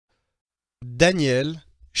Daniel,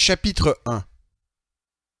 chapitre 1.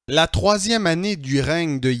 La troisième année du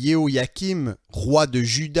règne de Jéhoïakim, roi de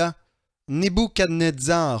Juda,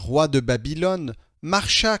 Nebuchadnezzar, roi de Babylone,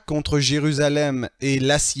 marcha contre Jérusalem et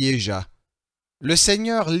l'assiégea. Le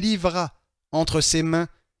Seigneur livra entre ses mains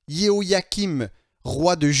Jéhoïakim,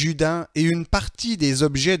 roi de Juda, et une partie des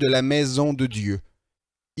objets de la maison de Dieu.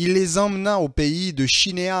 Il les emmena au pays de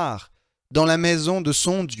Shinéar, dans la maison de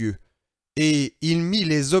son Dieu, et il mit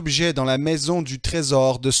les objets dans la maison du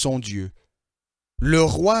trésor de son Dieu. Le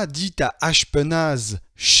roi dit à Ashpenaz,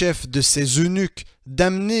 chef de ses eunuques,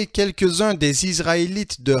 d'amener quelques-uns des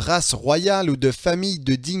Israélites de race royale ou de famille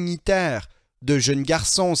de dignitaires, de jeunes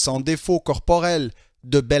garçons sans défaut corporel,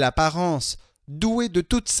 de belle apparence, doués de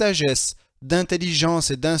toute sagesse, d'intelligence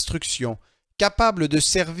et d'instruction, capables de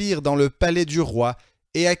servir dans le palais du roi,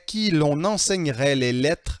 et à qui l'on enseignerait les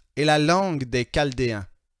lettres et la langue des Chaldéens.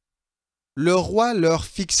 Le roi leur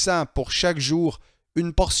fixa pour chaque jour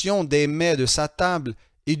une portion des mets de sa table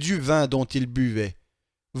et du vin dont ils buvaient,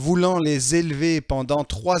 voulant les élever pendant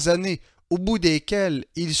 3 années, au bout desquelles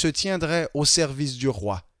ils se tiendraient au service du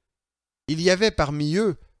roi. Il y avait parmi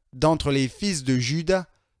eux, d'entre les fils de Juda,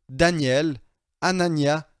 Daniel,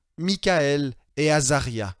 Anania, Michaël et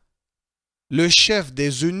Azaria. Le chef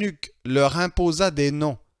des eunuques leur imposa des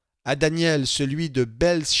noms, à Daniel celui de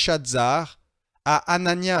Belshazzar, à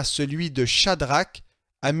Anania celui de Shadrach,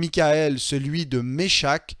 à Michaël celui de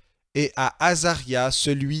Méshach, et à Azaria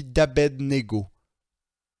celui d'Abed-Négo.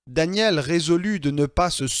 Daniel résolut de ne pas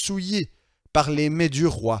se souiller par les mets du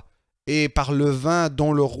roi, et par le vin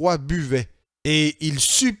dont le roi buvait, et il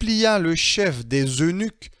supplia le chef des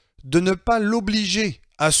eunuques de ne pas l'obliger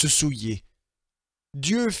à se souiller.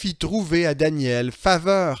 Dieu fit trouver à Daniel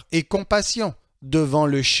faveur et compassion devant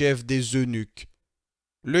le chef des eunuques.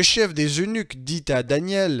 Le chef des eunuques dit à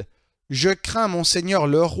Daniel, « Je crains mon seigneur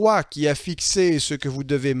le roi qui a fixé ce que vous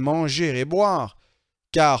devez manger et boire,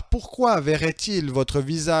 car pourquoi verrait-il votre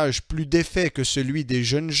visage plus défait que celui des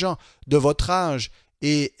jeunes gens de votre âge,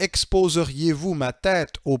 et exposeriez-vous ma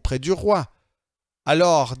tête auprès du roi ?»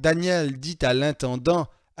 Alors Daniel dit à l'intendant,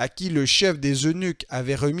 à qui le chef des eunuques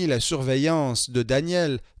avait remis la surveillance de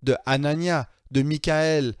Daniel, de Anania, de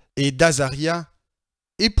Michaël et d'Azaria,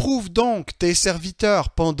 « Éprouve donc tes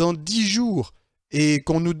serviteurs pendant 10 jours, et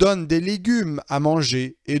qu'on nous donne des légumes à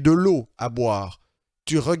manger et de l'eau à boire.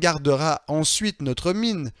 Tu regarderas ensuite notre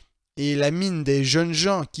mine, et la mine des jeunes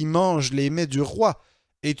gens qui mangent les mets du roi,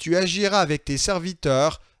 et tu agiras avec tes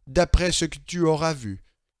serviteurs d'après ce que tu auras vu. »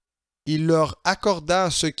 Il leur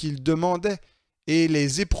accorda ce qu'ils demandaient, et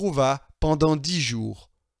les éprouva pendant 10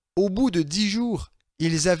 jours. Au bout de 10 jours,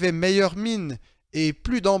 ils avaient meilleure mine et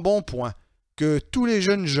plus d'embonpoint que tous les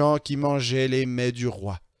jeunes gens qui mangeaient les mets du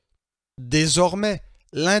roi. Désormais,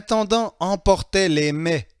 l'intendant emportait les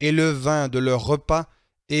mets et le vin de leur repas,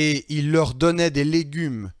 et il leur donnait des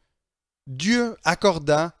légumes. Dieu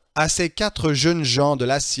accorda à ces 4 jeunes gens de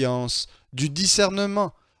la science, du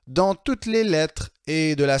discernement, dans toutes les lettres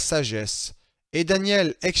et de la sagesse, et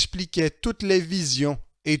Daniel expliquait toutes les visions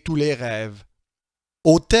et tous les rêves.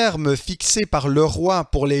 Au terme fixé par le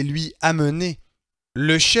roi pour les lui amener,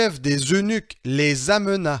 le chef des eunuques les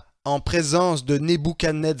amena en présence de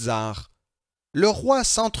Nebuchadnezzar. Le roi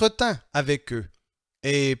s'entretint avec eux,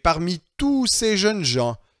 et parmi tous ces jeunes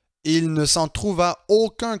gens, il ne s'en trouva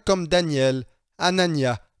aucun comme Daniel,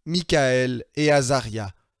 Anania, Michaël et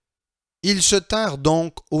Azaria. Ils se tinrent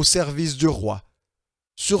donc au service du roi.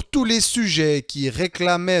 Sur tous les sujets qui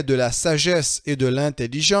réclamaient de la sagesse et de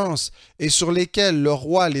l'intelligence, et sur lesquels le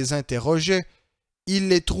roi les interrogeait, il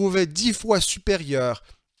les trouvait 10 fois supérieurs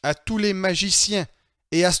à tous les magiciens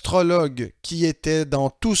et astrologues qui étaient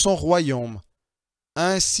dans tout son royaume.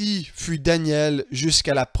 Ainsi fut Daniel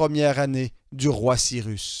jusqu'à la première année du roi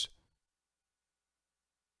Cyrus.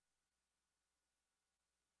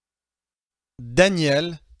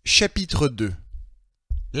 Daniel, chapitre 2.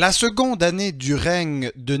 La seconde année du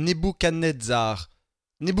règne de Nebuchadnezzar.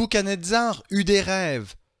 Nebuchadnezzar eut des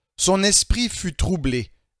rêves, son esprit fut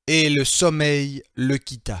troublé, et le sommeil le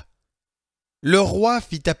quitta. Le roi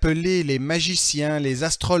fit appeler les magiciens, les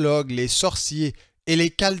astrologues, les sorciers et les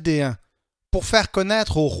Chaldéens, pour faire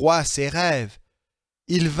connaître au roi ses rêves.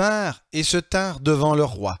 Ils vinrent et se tinrent devant le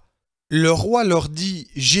roi. Le roi leur dit,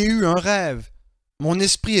 « J'ai eu un rêve. Mon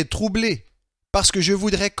esprit est troublé, parce que je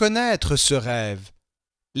voudrais connaître ce rêve. »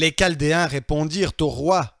 Les Chaldéens répondirent au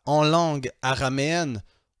roi en langue araméenne,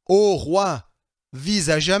 « Ô roi, vis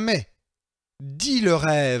à jamais. Dis le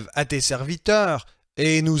rêve à tes serviteurs,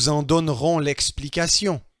 et nous en donnerons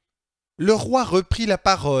l'explication. » Le roi reprit la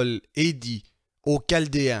parole et dit aux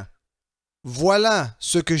Chaldéens, « Voilà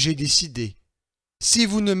ce que j'ai décidé. Si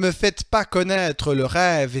vous ne me faites pas connaître le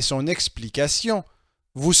rêve et son explication,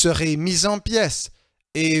 vous serez mis en pièces,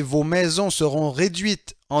 et vos maisons seront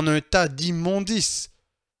réduites en un tas d'immondices.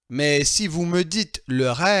 Mais si vous me dites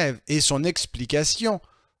le rêve et son explication,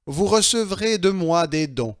 vous recevrez de moi des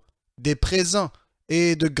dons, des présents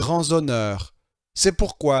et de grands honneurs. C'est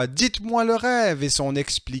pourquoi dites-moi le rêve et son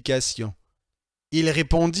explication. » Ils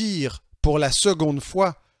répondirent, pour la seconde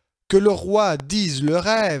fois, que le roi dise le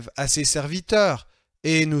rêve à ses serviteurs,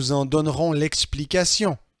 et nous en donnerons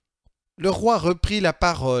l'explication. Le roi reprit la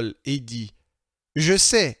parole et dit, « Je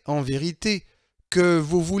sais, en vérité, que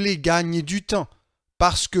vous voulez gagner du temps,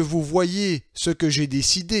 parce que vous voyez ce que j'ai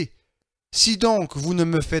décidé. Si donc vous ne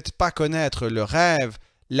me faites pas connaître le rêve,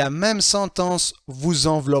 la même sentence vous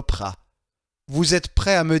enveloppera. Vous êtes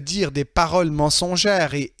prêts à me dire des paroles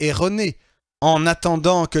mensongères et erronées, en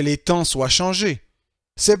attendant que les temps soient changés.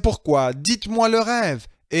 C'est pourquoi dites-moi le rêve,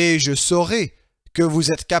 et je saurai que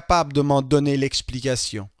vous êtes capable de m'en donner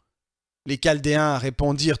l'explication. » Les Chaldéens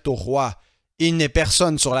répondirent au roi, « Il n'est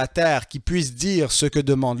personne sur la terre qui puisse dire ce que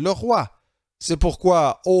demande le roi. C'est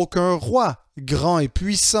pourquoi aucun roi, grand et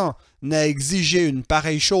puissant, n'a exigé une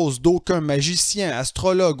pareille chose d'aucun magicien,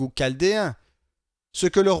 astrologue ou chaldéen. Ce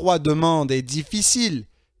que le roi demande est difficile.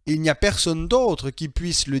 Il n'y a personne d'autre qui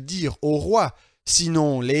puisse le dire au roi,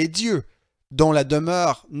 sinon les dieux, dont la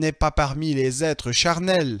demeure n'est pas parmi les êtres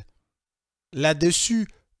charnels. » Là-dessus,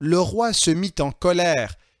 le roi se mit en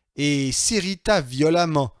colère et s'irrita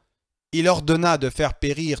violemment. Il ordonna de faire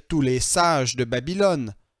périr tous les sages de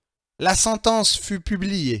Babylone. La sentence fut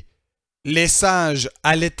publiée. Les sages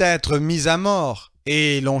allaient être mis à mort,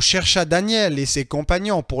 et l'on chercha Daniel et ses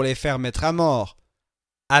compagnons pour les faire mettre à mort.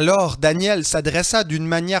 Alors Daniel s'adressa d'une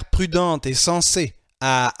manière prudente et sensée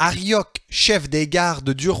à Arioc, chef des gardes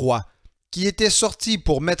du roi, qui était sorti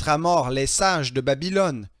pour mettre à mort les sages de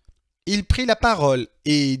Babylone. Il prit la parole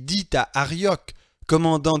et dit à Arioc,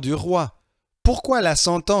 commandant du roi, « Pourquoi la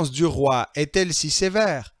sentence du roi est-elle si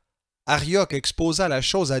sévère ?» Arioc exposa la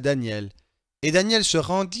chose à Daniel, et Daniel se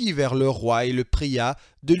rendit vers le roi et le pria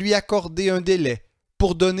de lui accorder un délai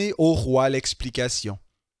pour donner au roi l'explication.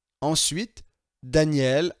 Ensuite,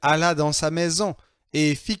 Daniel alla dans sa maison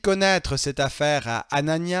et fit connaître cette affaire à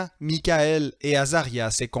Anania, Michaël et Azaria,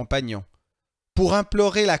 ses compagnons, pour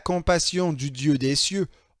implorer la compassion du Dieu des cieux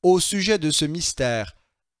au sujet de ce mystère,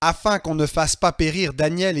 afin qu'on ne fasse pas périr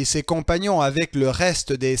Daniel et ses compagnons avec le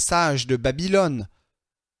reste des sages de Babylone.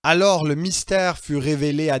 Alors le mystère fut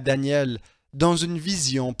révélé à Daniel dans une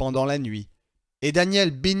vision pendant la nuit, et Daniel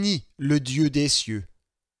bénit le Dieu des cieux.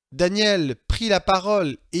 Daniel prit la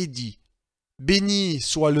parole et dit, « Béni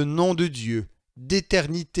soit le nom de Dieu,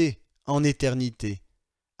 d'éternité en éternité.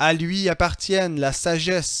 À lui appartiennent la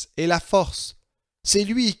sagesse et la force. C'est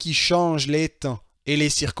lui qui change les temps et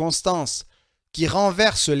les circonstances, qui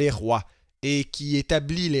renverse les rois et qui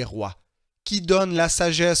établit les rois, qui donne la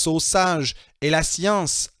sagesse aux sages et la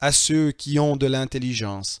science à ceux qui ont de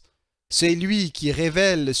l'intelligence. C'est lui qui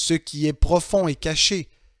révèle ce qui est profond et caché,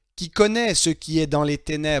 qui connaît ce qui est dans les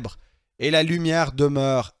ténèbres, et la lumière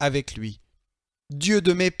demeure avec lui. Dieu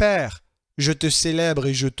de mes pères, je te célèbre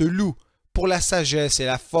et je te loue pour la sagesse et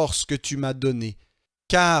la force que tu m'as donnée,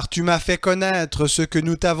 car tu m'as fait connaître ce que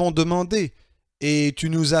nous t'avons demandé, et tu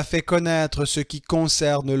nous as fait connaître ce qui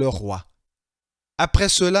concerne le roi. » Après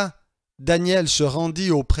cela, Daniel se rendit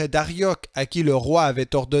auprès d'Arioc, à qui le roi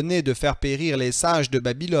avait ordonné de faire périr les sages de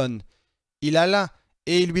Babylone. Il alla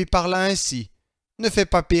et il lui parla ainsi, « Ne fais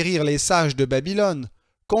pas périr les sages de Babylone,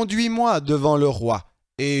 conduis-moi devant le roi,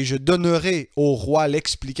 et je donnerai au roi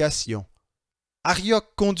l'explication. »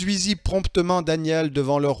 Arioc conduisit promptement Daniel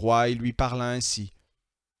devant le roi et lui parla ainsi,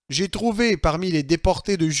 « J'ai trouvé parmi les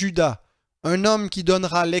déportés de Juda un homme qui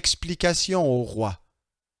donnera l'explication au roi. »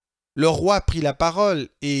 Le roi prit la parole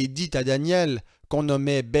et dit à Daniel, qu'on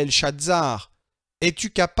nommait Belchazzar, « Es-tu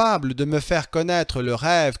capable de me faire connaître le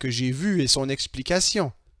rêve que j'ai vu et son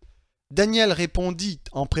explication ?» Daniel répondit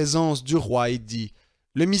en présence du roi et dit,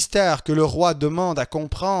 « Le mystère que le roi demande à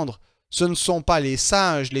comprendre, ce ne sont pas les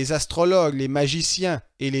sages, les astrologues, les magiciens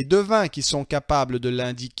et les devins qui sont capables de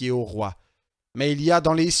l'indiquer au roi, mais il y a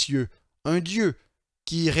dans les cieux un Dieu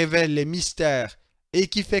qui révèle les mystères et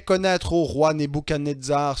qui fait connaître au roi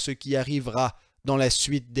Nebuchadnezzar ce qui arrivera dans la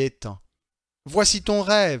suite des temps. Voici ton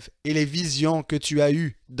rêve et les visions que tu as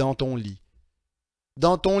eues dans ton lit.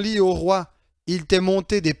 Dans ton lit, ô roi, il t'est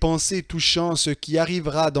monté des pensées touchant ce qui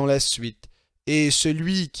arrivera dans la suite, et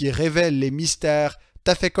celui qui révèle les mystères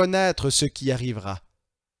t'a fait connaître ce qui arrivera.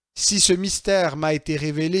 Si ce mystère m'a été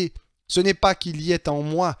révélé, ce n'est pas qu'il y ait en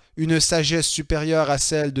moi une sagesse supérieure à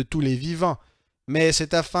celle de tous les vivants, mais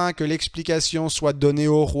c'est afin que l'explication soit donnée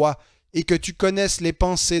au roi et que tu connaisses les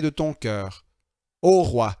pensées de ton cœur. Ô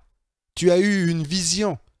roi, tu as eu une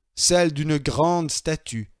vision, celle d'une grande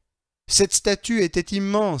statue. Cette statue était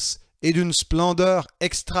immense et d'une splendeur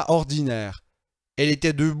extraordinaire. Elle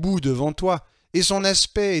était debout devant toi, et son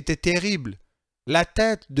aspect était terrible. La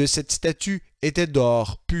tête de cette statue était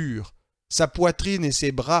d'or pur, sa poitrine et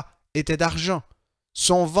ses bras étaient d'argent,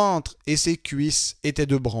 son ventre et ses cuisses étaient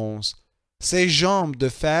de bronze, ses jambes de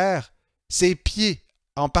fer, ses pieds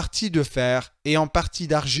en partie de fer et en partie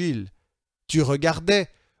d'argile. Tu regardais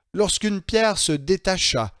lorsqu'une pierre se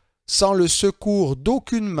détacha, sans le secours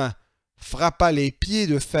d'aucune main, frappa les pieds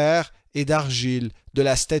de fer et d'argile de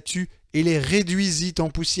la statue et les réduisit en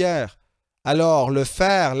poussière. Alors le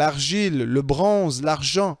fer, l'argile, le bronze,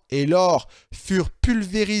 l'argent et l'or furent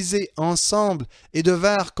pulvérisés ensemble et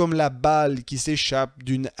devinrent comme la balle qui s'échappe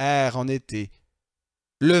d'une aire en été.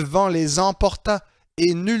 Le vent les emporta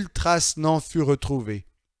et nulle trace n'en fut retrouvée.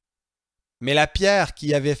 Mais la pierre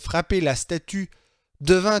qui avait frappé la statue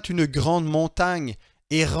devint une grande montagne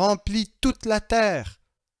et remplit toute la terre.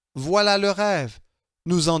 Voilà le rêve.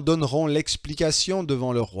 Nous en donnerons l'explication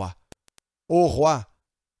devant le roi. Ô roi,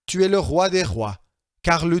 tu es le roi des rois,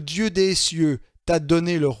 car le Dieu des cieux t'a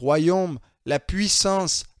donné le royaume, la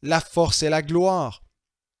puissance, la force et la gloire.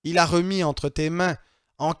 Il a remis entre tes mains,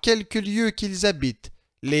 en quelque lieu qu'ils habitent,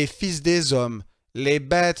 les fils des hommes, les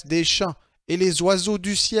bêtes des champs et les oiseaux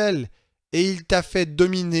du ciel, et il t'a fait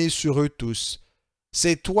dominer sur eux tous.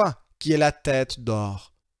 C'est toi qui es la tête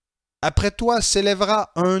d'or. Après toi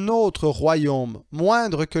s'élèvera un autre royaume,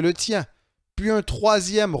 moindre que le tien, puis un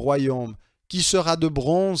troisième royaume, qui sera de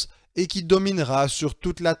bronze et qui dominera sur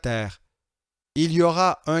toute la terre. Il y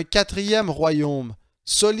aura un quatrième royaume,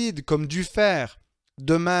 solide comme du fer.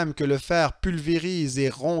 De même que le fer pulvérise et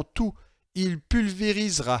rompt tout, il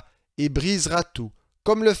pulvérisera et brisera tout,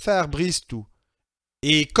 comme le fer brise tout.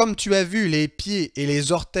 Et comme tu as vu les pieds et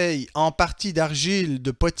les orteils en partie d'argile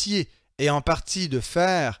de potier et en partie de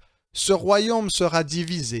fer, ce royaume sera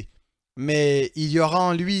divisé. Mais il y aura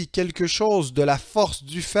en lui quelque chose de la force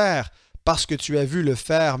du fer, parce que tu as vu le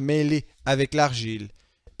fer mêlé avec l'argile.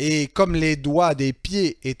 Et comme les doigts des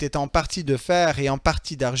pieds étaient en partie de fer et en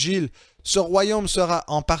partie d'argile, ce royaume sera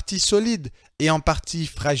en partie solide et en partie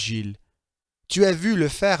fragile. Tu as vu le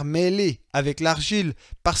fer mêlé avec l'argile,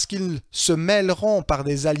 parce qu'ils se mêleront par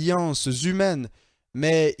des alliances humaines,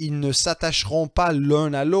 mais ils ne s'attacheront pas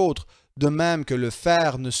l'un à l'autre, de même que le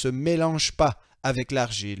fer ne se mélange pas avec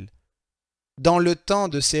l'argile. Dans le temps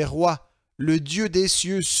de ces rois, le Dieu des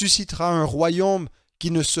cieux suscitera un royaume qui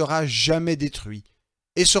ne sera jamais détruit.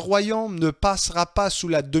 Et ce royaume ne passera pas sous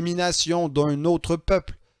la domination d'un autre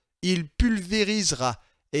peuple. Il pulvérisera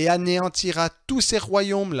et anéantira tous ces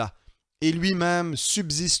royaumes-là, et lui-même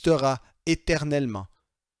subsistera éternellement.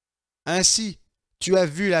 Ainsi, tu as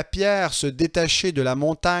vu la pierre se détacher de la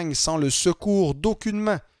montagne sans le secours d'aucune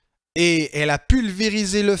main, et elle a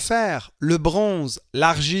pulvérisé le fer, le bronze,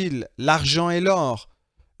 l'argile, l'argent et l'or.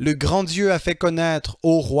 Le grand Dieu a fait connaître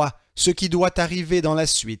au roi ce qui doit arriver dans la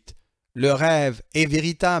suite. Le rêve est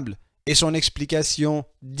véritable et son explication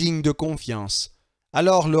digne de confiance.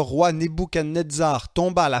 Alors le roi Nebuchadnezzar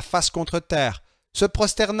tomba la face contre terre, se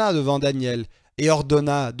prosterna devant Daniel et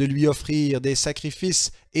ordonna de lui offrir des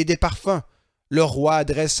sacrifices et des parfums. Le roi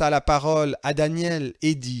adressa la parole à Daniel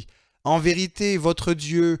et dit : « En vérité, votre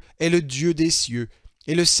Dieu est le Dieu des cieux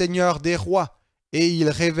et le Seigneur des rois. Et il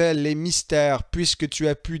révèle les mystères puisque tu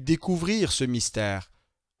as pu découvrir ce mystère. »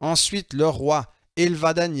 Ensuite le roi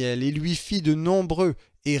éleva Daniel et lui fit de nombreux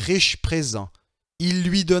et riches présents. Il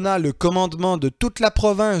lui donna le commandement de toute la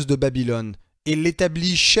province de Babylone et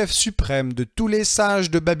l'établit chef suprême de tous les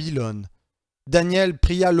sages de Babylone. Daniel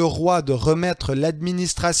pria le roi de remettre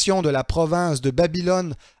l'administration de la province de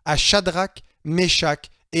Babylone à Shadrach, Méshach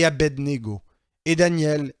et Abed-Négo. Et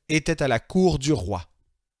Daniel était à la cour du roi.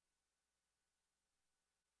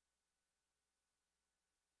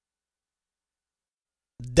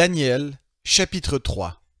 Daniel, chapitre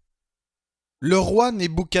 3. Le roi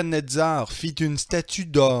Nebuchadnezzar fit une statue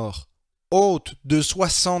d'or, haute de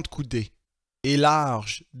 60 coudées, et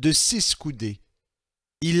large de 6 coudées.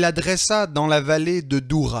 Il la dressa dans la vallée de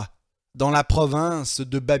Doura, dans la province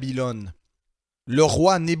de Babylone. Le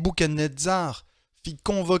roi Nebuchadnezzar fit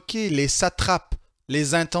convoquer les satrapes,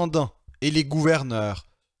 les intendants et les gouverneurs,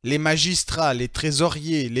 les magistrats, les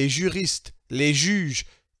trésoriers, les juristes, les juges,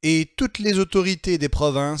 et toutes les autorités des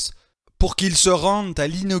provinces, pour qu'ils se rendent à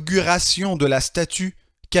l'inauguration de la statue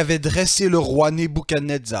qu'avait dressée le roi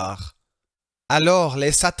Nebuchadnezzar. Alors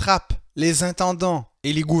les satrapes, les intendants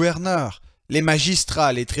et les gouverneurs, les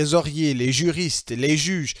magistrats, les trésoriers, les juristes, les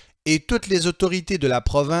juges et toutes les autorités de la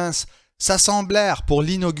province s'assemblèrent pour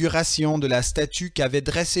l'inauguration de la statue qu'avait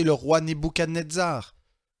dressée le roi Nebuchadnezzar.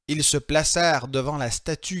 Ils se placèrent devant la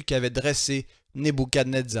statue qu'avait dressée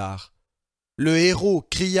Nebuchadnezzar. Le héros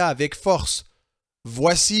cria avec force, «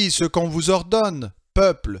 Voici ce qu'on vous ordonne,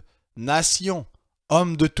 peuple, nation,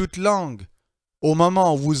 hommes de toute langue. Au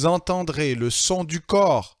moment où vous entendrez le son du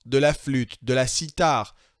cor, de la flûte, de la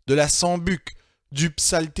cithare, de la sambuc, du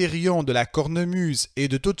psalterion, de la cornemuse et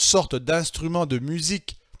de toutes sortes d'instruments de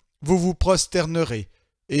musique, vous vous prosternerez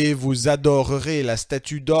et vous adorerez la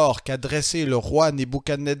statue d'or qu'a dressée le roi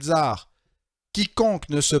Nebuchadnezzar. Quiconque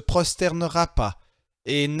ne se prosternera pas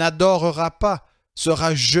et n'adorera pas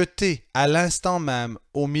sera jeté à l'instant même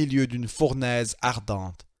au milieu d'une fournaise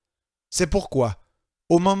ardente. C'est pourquoi,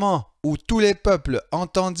 au moment où tous les peuples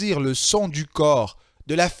entendirent le son du cor,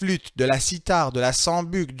 de la flûte, de la cithare, de la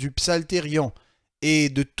sambuc, du psalterion et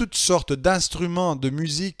de toutes sortes d'instruments de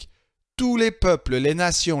musique, tous les peuples, les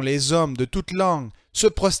nations, les hommes de toute langue se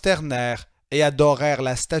prosternèrent et adorèrent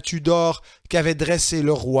la statue d'or qu'avait dressée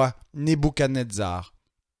le roi Nebuchadnezzar.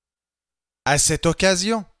 À cette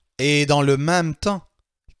occasion, et dans le même temps,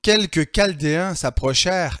 quelques Chaldéens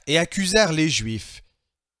s'approchèrent et accusèrent les Juifs.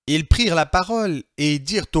 Ils prirent la parole et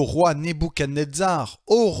dirent au roi Nebuchadnezzar, «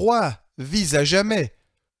 Ô roi, vis à jamais!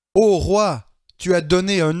 Ô roi, tu as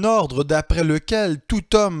donné un ordre d'après lequel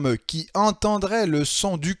tout homme qui entendrait le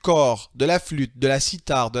son du cor, de la flûte, de la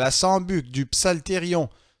cithare, de la sambuc, du psalterion,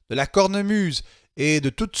 de la cornemuse et de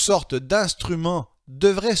toutes sortes d'instruments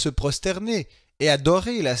devrait se prosterner et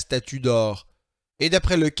adorer la statue d'or, et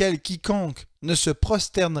d'après lequel quiconque ne se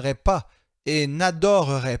prosternerait pas et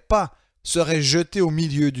n'adorerait pas serait jeté au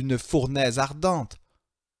milieu d'une fournaise ardente.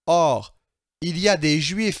 Or, il y a des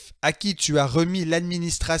Juifs à qui tu as remis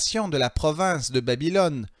l'administration de la province de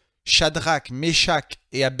Babylone, Shadrach, Méshach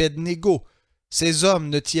et Abed-Négo. Ces hommes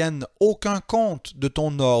ne tiennent aucun compte de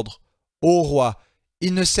ton ordre. Ô roi,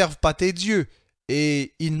 ils ne servent pas tes dieux,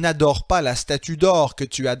 et ils n'adorent pas la statue d'or que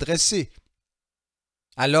tu as dressée. »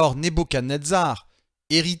 Alors Nebuchadnezzar,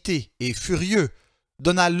 irrité et furieux,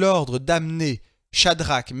 donna l'ordre d'amener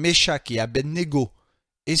Shadrach, Méshach et Abed-Négo,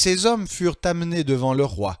 et ces hommes furent amenés devant le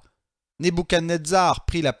roi. Nebuchadnezzar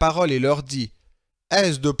prit la parole et leur dit, «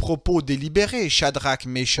 Est-ce de propos délibérés, Shadrach,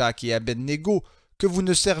 Méshach et Abed-Négo, que vous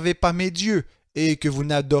ne servez pas mes dieux et que vous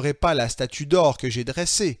n'adorez pas la statue d'or que j'ai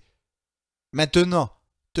dressée? Maintenant,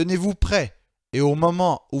 tenez-vous prêts, et au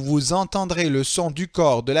moment où vous entendrez le son du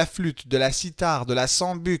cor, de la flûte, de la cithare, de la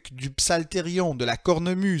sambuc, du psalterion, de la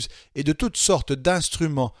cornemuse et de toutes sortes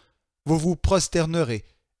d'instruments, vous vous prosternerez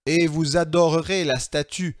et vous adorerez la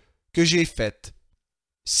statue que j'ai faite.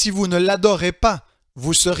 Si vous ne l'adorez pas,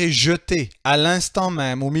 vous serez jetés à l'instant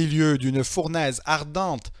même au milieu d'une fournaise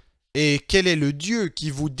ardente, et quel est le Dieu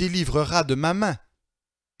qui vous délivrera de ma main? »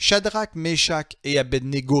 Shadrach, Méshach et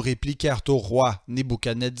Abed-Négo répliquèrent au roi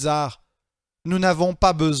Nebuchadnezzar, « Nous n'avons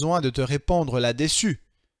pas besoin de te répondre là-dessus.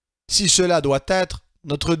 Si cela doit être,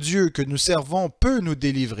 notre Dieu que nous servons peut nous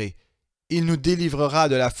délivrer. Il nous délivrera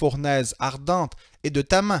de la fournaise ardente et de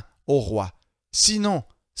ta main, ô roi. Sinon,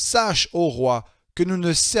 sache, ô roi, que nous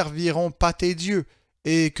ne servirons pas tes dieux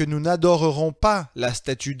et que nous n'adorerons pas la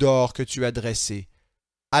statue d'or que tu as dressée. »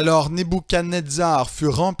 Alors Nebuchadnezzar fut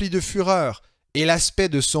rempli de fureur, et l'aspect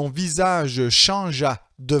de son visage changea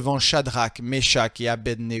devant Shadrach, Méshach et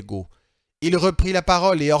Abed-Négo. Il reprit la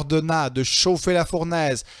parole et ordonna de chauffer la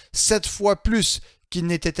fournaise 7 fois plus qu'il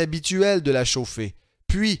n'était habituel de la chauffer.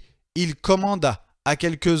 Puis il commanda à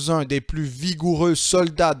quelques-uns des plus vigoureux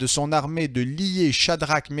soldats de son armée de lier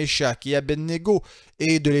Shadrach, Méshach et Abed-Négo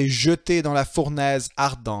et de les jeter dans la fournaise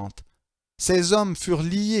ardente. Ces hommes furent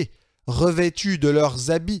liés, revêtus de leurs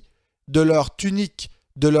habits, de leurs tuniques,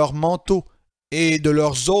 de leurs manteaux et de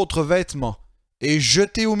leurs autres vêtements, et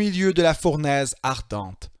jetés au milieu de la fournaise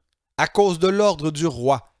ardente. À cause de l'ordre du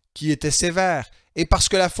roi, qui était sévère, et parce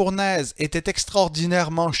que la fournaise était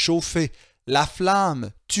extraordinairement chauffée, la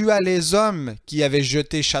flamme tua les hommes qui avaient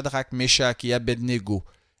jeté Shadrach, Méshach et Abed-Négo.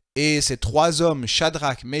 Et ces 3 hommes,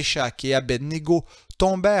 Shadrach, Méshach et Abed-Négo,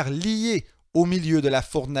 tombèrent liés au milieu de la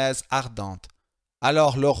fournaise ardente.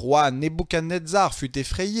 Alors le roi Nebuchadnezzar fut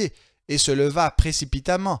effrayé et se leva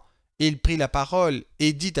précipitamment. Il prit la parole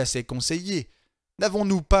et dit à ses conseillers, «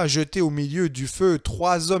 N'avons-nous pas jeté au milieu du feu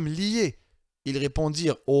 3 hommes liés ?» Ils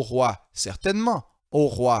répondirent au roi, « Certainement, ô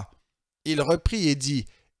roi. » Il reprit et dit,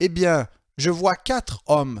 « Eh bien, je vois 4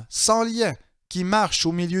 hommes sans lien qui marchent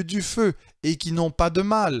au milieu du feu et qui n'ont pas de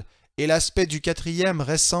mal, et l'aspect du 4e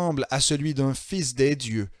ressemble à celui d'un fils des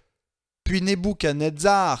dieux. » Puis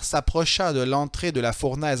Nebuchadnezzar s'approcha de l'entrée de la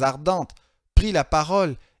fournaise ardente, prit la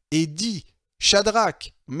parole et dit, «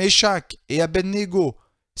 Shadrach, Méshach et Abed-Négo,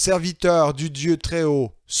 serviteurs du Dieu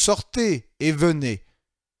Très-Haut, sortez et venez. »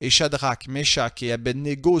 Et Shadrach, Méchach et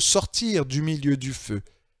Abed-Négo sortirent du milieu du feu.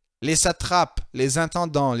 Les satrapes, les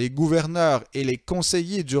intendants, les gouverneurs et les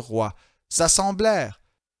conseillers du roi s'assemblèrent.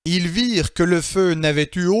 Ils virent que le feu n'avait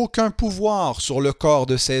eu aucun pouvoir sur le corps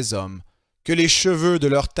de ces hommes, que les cheveux de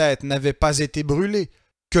leur tête n'avaient pas été brûlés,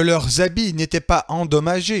 que leurs habits n'étaient pas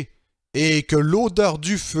endommagés, et que l'odeur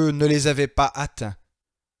du feu ne les avait pas atteints.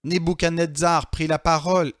 Nebuchadnezzar prit la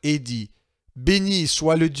parole et dit: « Béni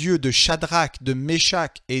soit le Dieu de Shadrach, de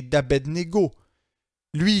Méchach et d'Abed-Négo,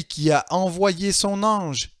 lui qui a envoyé son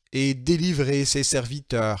ange et délivré ses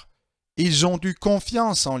serviteurs. Ils ont eu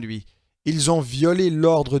confiance en lui, ils ont violé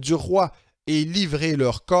l'ordre du roi et livré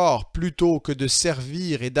leur corps plutôt que de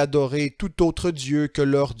servir et d'adorer tout autre Dieu que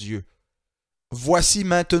leur Dieu. Voici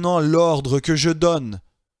maintenant l'ordre que je donne.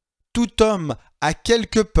 Tout homme à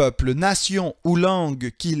quelque peuple, nation ou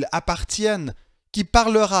langue qu'il appartienne, qui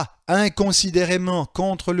parlera inconsidérément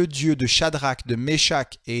contre le Dieu de Shadrach, de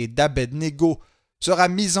Méchach et d'Abed-Négo, sera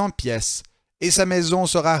mis en pièces, et sa maison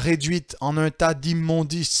sera réduite en un tas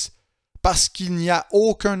d'immondices, parce qu'il n'y a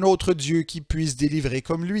aucun autre Dieu qui puisse délivrer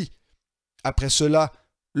comme lui. » Après cela,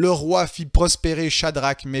 le roi fit prospérer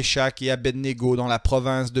Shadrach, Méchach et Abed-Négo dans la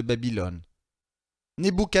province de Babylone.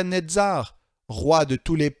 Nebuchadnezzar, roi de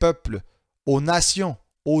tous les peuples, aux nations,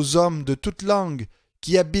 aux hommes de toute langue,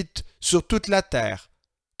 qui habitent sur toute la terre,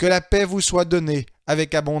 que la paix vous soit donnée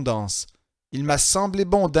avec abondance. Il m'a semblé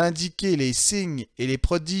bon d'indiquer les signes et les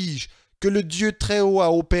prodiges que le Dieu Très-Haut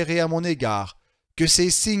a opérés à mon égard, que ces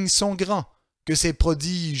signes sont grands, que ces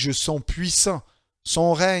prodiges sont puissants.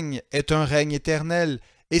 Son règne est un règne éternel,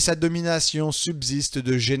 et sa domination subsiste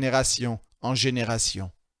de génération en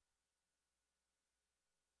génération.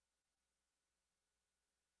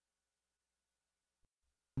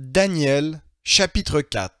 Daniel, chapitre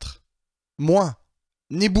 4. Moi,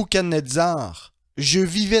 Nebuchadnezzar, je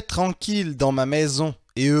vivais tranquille dans ma maison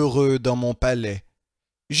et heureux dans mon palais.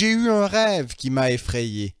 J'ai eu un rêve qui m'a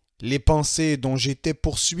effrayé, les pensées dont j'étais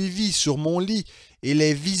poursuivi sur mon lit et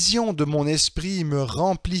les visions de mon esprit me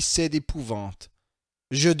remplissaient d'épouvante.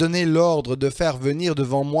 Je donnai l'ordre de faire venir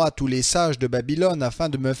devant moi tous les sages de Babylone afin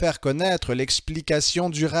de me faire connaître l'explication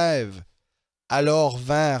du rêve. Alors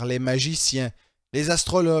vinrent les magiciens, les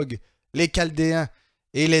astrologues, les chaldéens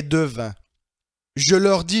et les devins. Je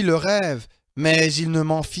leur dis le rêve, mais ils ne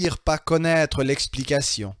m'en firent pas connaître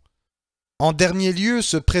l'explication. En dernier lieu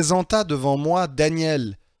se présenta devant moi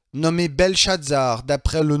Daniel, nommé Belchazzar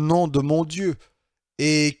d'après le nom de mon Dieu,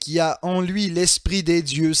 et qui a en lui l'esprit des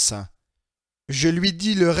dieux saints. Je lui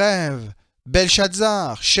dis le rêve: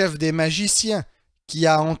 Belchazzar, chef des magiciens, qui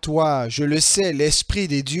a en toi, je le sais, l'esprit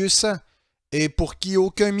des dieux saints, et pour qui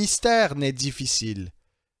aucun mystère n'est difficile.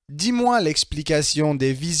 Dis-moi l'explication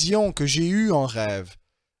des visions que j'ai eues en rêve.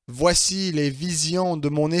 Voici les visions de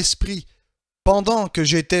mon esprit. Pendant que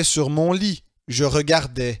j'étais sur mon lit, je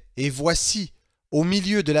regardais, et voici, au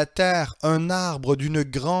milieu de la terre, un arbre d'une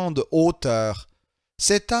grande hauteur.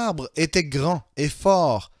 Cet arbre était grand et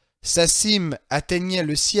fort, sa cime atteignait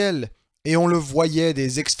le ciel, et on le voyait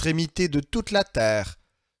des extrémités de toute la terre.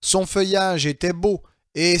 Son feuillage était beau,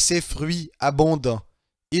 et ses fruits abondants.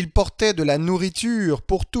 Il portait de la nourriture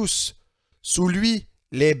pour tous. Sous lui,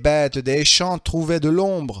 les bêtes des champs trouvaient de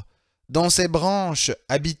l'ombre. Dans ses branches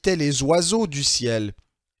habitaient les oiseaux du ciel,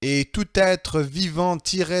 et tout être vivant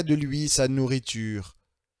tirait de lui sa nourriture.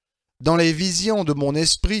 Dans les visions de mon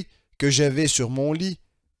esprit que j'avais sur mon lit,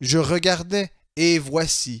 je regardais, et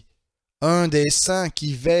voici, un des saints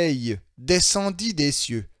qui veille descendit des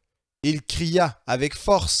cieux. Il cria avec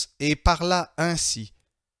force et parla ainsi: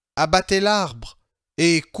 « Abattez l'arbre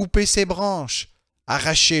et coupez ses branches,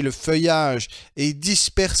 arrachez le feuillage et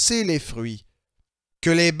dispersez les fruits. Que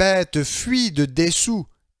les bêtes fuient de dessous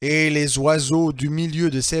et les oiseaux du milieu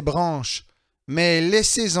de ses branches, mais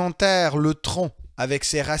laissez en terre le tronc avec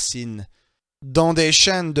ses racines, dans des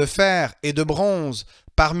chaînes de fer et de bronze,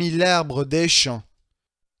 parmi l'herbe des champs.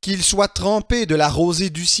 Qu'il soit trempé de la rosée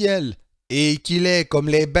du ciel, et qu'il ait comme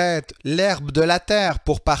les bêtes l'herbe de la terre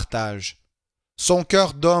pour partage. Son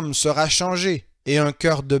cœur d'homme sera changé, et un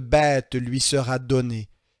cœur de bête lui sera donné,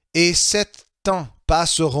 et 7 ans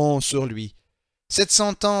passeront sur lui. Cette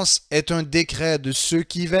sentence est un décret de ceux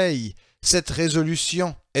qui veillent, cette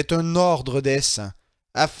résolution est un ordre des saints,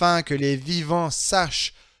 afin que les vivants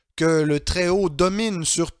sachent que le Très-Haut domine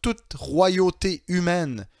sur toute royauté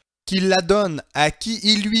humaine, qu'il la donne à qui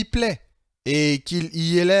il lui plaît, et qu'il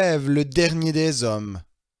y élève le dernier des hommes.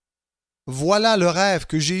 Voilà le rêve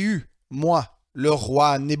que j'ai eu, moi, le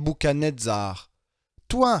roi Nebuchadnezzar.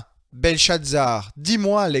 Toi, Belchazzar,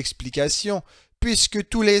 dis-moi l'explication, puisque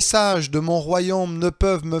tous les sages de mon royaume ne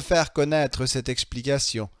peuvent me faire connaître cette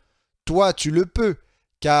explication. Toi, tu le peux,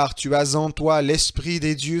 car tu as en toi l'esprit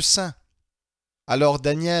des dieux saints. » Alors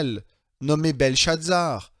Daniel, nommé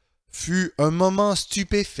Belchazzar, fut un moment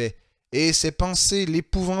stupéfait, et ses pensées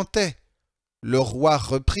l'épouvantaient. Le roi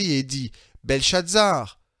reprit et dit, «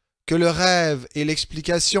 Belchazzar, que le rêve et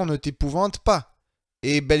l'explication ne t'épouvantent pas. »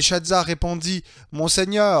 Et Belchazzar répondit, « Mon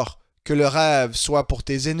Seigneur, que le rêve soit pour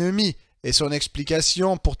tes ennemis et son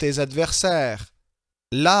explication pour tes adversaires.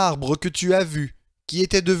 L'arbre que tu as vu, qui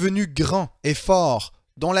était devenu grand et fort,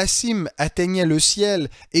 dont la cime atteignait le ciel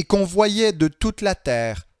et qu'on voyait de toute la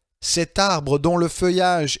terre, cet arbre dont le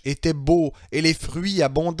feuillage était beau et les fruits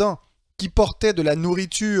abondants, qui portait de la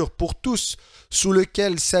nourriture pour tous, sous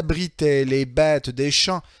lequel s'abritaient les bêtes des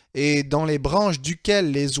champs et dans les branches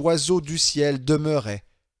duquel les oiseaux du ciel demeuraient.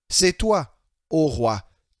 C'est toi, ô roi,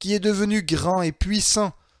 qui es devenu grand et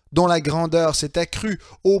puissant, dont la grandeur s'est accrue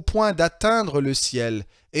au point d'atteindre le ciel,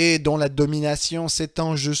 et dont la domination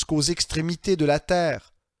s'étend jusqu'aux extrémités de la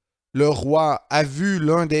terre. Le roi a vu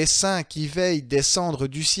l'un des saints qui veille descendre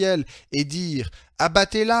du ciel et dire «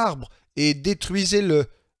 Abattez l'arbre et détruisez-le,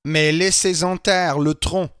 mais laissez en terre le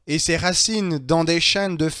tronc et ses racines dans des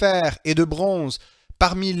chaînes de fer et de bronze,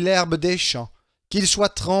 parmi l'herbe des champs, qu'il soit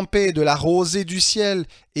trempé de la rosée du ciel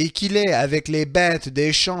et qu'il ait avec les bêtes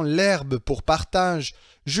des champs l'herbe pour partage,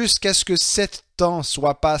 jusqu'à ce que 7 temps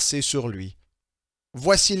soient passés sur lui.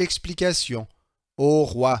 Voici l'explication. Ô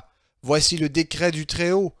roi, voici le décret du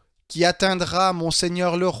Très-Haut, qui atteindra mon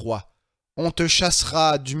Seigneur le roi. On te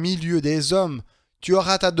chassera du milieu des hommes, tu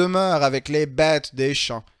auras ta demeure avec les bêtes des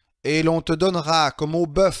champs, et l'on te donnera comme au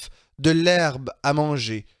bœuf de l'herbe à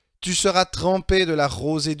manger. Tu seras trempé de la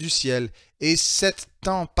rosée du ciel, et 7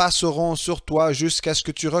 temps passeront sur toi jusqu'à ce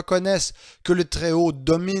que tu reconnaisses que le Très-Haut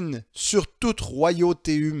domine sur toute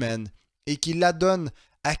royauté humaine, et qu'il la donne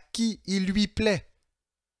à qui il lui plaît.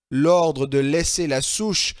 L'ordre de laisser la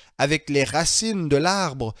souche avec les racines de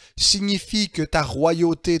l'arbre signifie que ta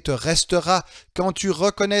royauté te restera quand tu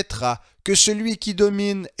reconnaîtras que celui qui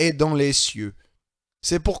domine est dans les cieux.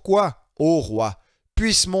 C'est pourquoi, ô roi,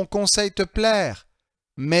 puisse mon conseil te plaire.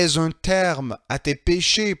 Mets un terme à tes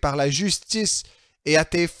péchés par la justice et à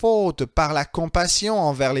tes fautes par la compassion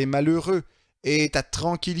envers les malheureux, et ta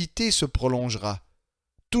tranquillité se prolongera.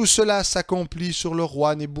 Tout cela s'accomplit sur le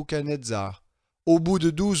roi Nebuchadnezzar. Au bout de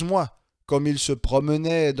 12 mois, comme il se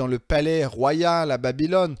promenait dans le palais royal à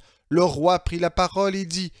Babylone, le roi prit la parole et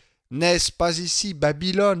dit « N'est-ce pas ici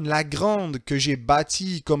Babylone la grande que j'ai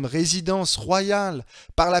bâtie comme résidence royale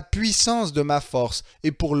par la puissance de ma force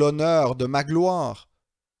et pour l'honneur de ma gloire ?»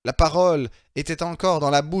 La parole était encore dans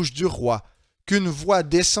la bouche du roi, qu'une voix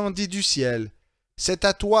descendit du ciel. « C'est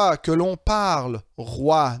à toi que l'on parle,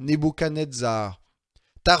 roi Nebuchadnezzar.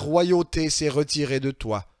 Ta royauté s'est retirée de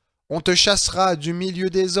toi. On te chassera du milieu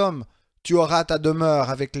des hommes. Tu auras ta demeure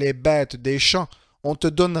avec les bêtes des champs. On te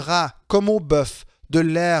donnera, comme au bœuf, de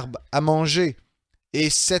l'herbe à manger. Et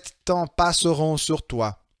 7 temps passeront sur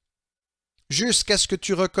toi, jusqu'à ce que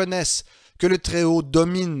tu reconnaisses que le Très-Haut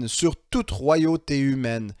domine sur toute royauté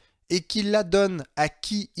humaine, et qu'il la donne à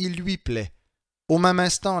qui il lui plaît. » Au même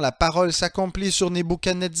instant, la parole s'accomplit sur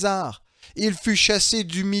Nebuchadnezzar. Il fut chassé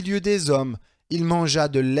du milieu des hommes. Il mangea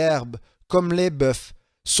de l'herbe comme les bœufs.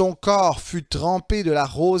 Son corps fut trempé de la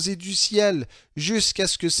rosée du ciel, jusqu'à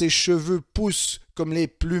ce que ses cheveux poussent comme les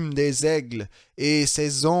plumes des aigles, et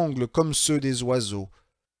ses ongles comme ceux des oiseaux.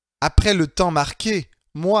 Après le temps marqué,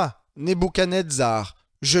 moi, Nebuchadnezzar,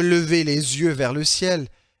 je levai les yeux vers le ciel,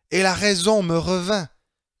 et la raison me revint.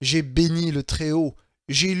 J'ai béni le Très-Haut,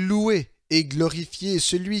 j'ai loué et glorifié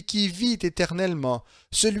celui qui vit éternellement,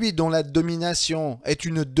 celui dont la domination est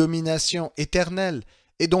une domination éternelle,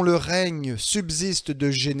 et dont le règne subsiste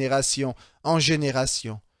de génération en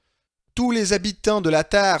génération. Tous les habitants de la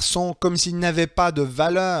terre sont comme s'ils n'avaient pas de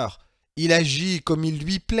valeur. Il agit comme il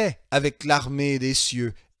lui plaît avec l'armée des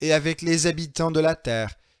cieux et avec les habitants de la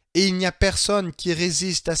terre, et il n'y a personne qui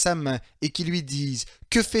résiste à sa main et qui lui dise «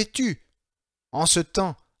 Que fais-tu » En ce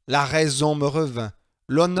temps, la raison me revint.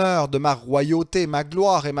 L'honneur de ma royauté, ma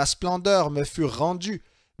gloire et ma splendeur me furent rendus.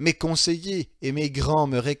 Mes conseillers et mes grands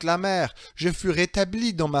me réclamèrent, je fus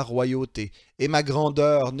rétabli dans ma royauté, et ma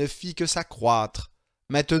grandeur ne fit que s'accroître.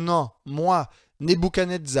 Maintenant, moi,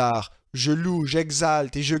 Nebuchadnezzar, je loue,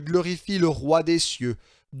 j'exalte et je glorifie le roi des cieux,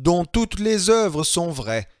 dont toutes les œuvres sont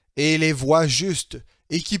vraies, et les voies justes,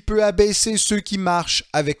 et qui peut abaisser ceux qui marchent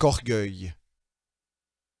avec orgueil.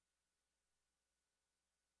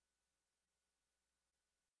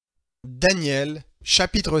 Daniel,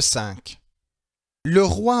 chapitre 5. Le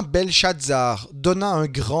roi Belchazzar donna un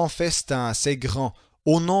grand festin à ses grands,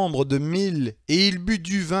 au nombre de 1000, et il but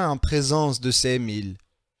du vin en présence de ces 1000.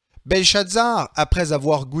 Belshazzar, après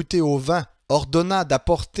avoir goûté au vin, ordonna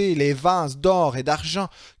d'apporter les vases d'or et d'argent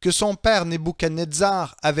que son père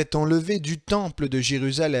Nebuchadnezzar avait enlevés du temple de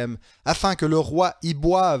Jérusalem, afin que le roi y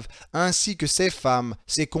boive, ainsi que ses femmes,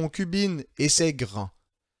 ses concubines et ses grands.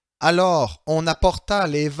 Alors on apporta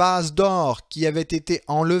les vases d'or qui avaient été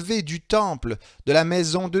enlevés du temple de la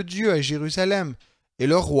maison de Dieu à Jérusalem, et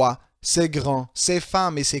le roi, ses grands, ses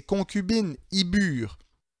femmes et ses concubines y burent.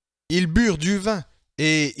 Ils burent du vin,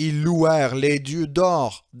 et ils louèrent les dieux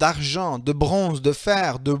d'or, d'argent, de bronze, de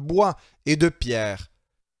fer, de bois et de pierre.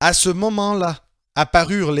 À ce moment-là,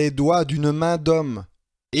 apparurent les doigts d'une main d'homme,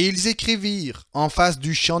 et ils écrivirent en face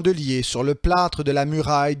du chandelier sur le plâtre de la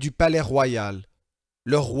muraille du palais royal.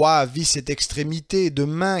 Le roi vit cette extrémité de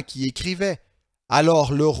main qui écrivait.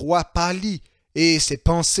 Alors le roi pâlit, et ses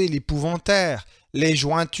pensées l'épouvantèrent, les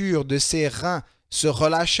jointures de ses reins se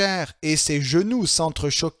relâchèrent, et ses genoux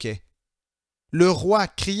s'entrechoquaient. Le roi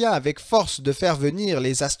cria avec force de faire venir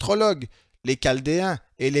les astrologues, les chaldéens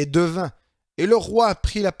et les devins, et le roi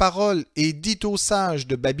prit la parole et dit aux sages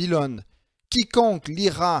de Babylone, « Quiconque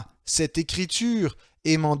lira cette écriture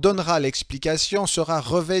et m'en donnera l'explication sera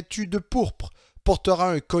revêtu de pourpre,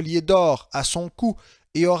 portera un collier d'or à son cou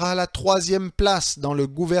et aura la 3e place dans le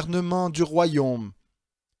gouvernement du royaume. »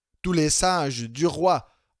 Tous les sages du roi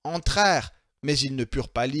entrèrent, mais ils ne purent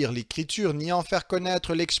pas lire l'écriture ni en faire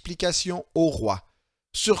connaître l'explication au roi.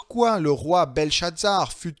 Sur quoi le roi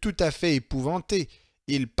Belshazzar fut tout à fait épouvanté.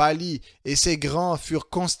 Il pâlit et ses grands furent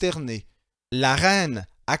consternés. La reine,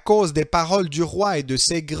 à cause des paroles du roi et de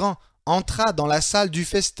ses grands, entra dans la salle du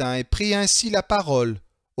festin et prit ainsi la parole.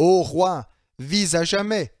 « Ô roi, vis à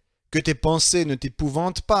jamais, que tes pensées ne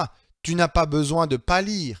t'épouvantent pas, tu n'as pas besoin de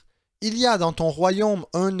pâlir. Il y a dans ton royaume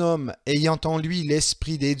un homme ayant en lui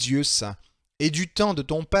l'esprit des dieux saints. Et du temps de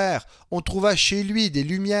ton père, on trouva chez lui des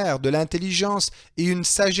lumières, de l'intelligence et une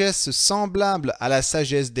sagesse semblable à la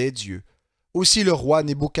sagesse des dieux. Aussi le roi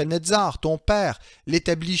Nebuchadnezzar, ton père,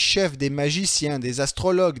 l'établit chef des magiciens, des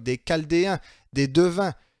astrologues, des chaldéens, des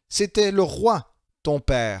devins. C'était le roi, ton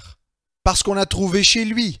père. Parce qu'on a trouvé chez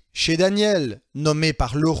lui, chez Daniel, nommé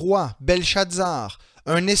par le roi Belshazzar,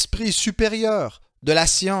 un esprit supérieur, de la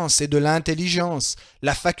science et de l'intelligence,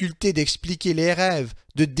 la faculté d'expliquer les rêves,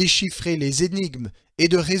 de déchiffrer les énigmes et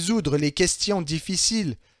de résoudre les questions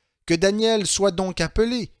difficiles. Que Daniel soit donc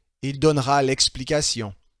appelé, il donnera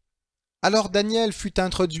l'explication. » Alors Daniel fut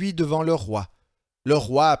introduit devant le roi. Le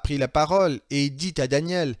roi prit la parole et dit à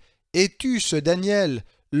Daniel, « Es-tu ce Daniel,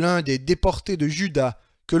 l'un des déportés de Juda,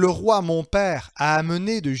 que le roi mon père a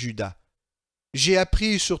amené de Juda? J'ai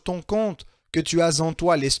appris sur ton compte que tu as en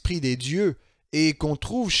toi l'esprit des dieux, et qu'on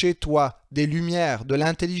trouve chez toi des lumières, de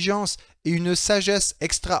l'intelligence et une sagesse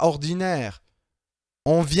extraordinaire.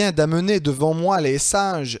 On vient d'amener devant moi les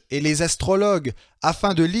sages et les astrologues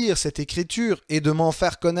afin de lire cette écriture et de m'en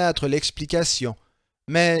faire connaître l'explication.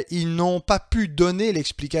 Mais ils n'ont pas pu donner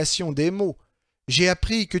l'explication des mots. J'ai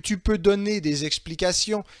appris que tu peux donner des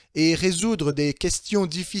explications et résoudre des questions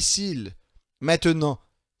difficiles. Maintenant,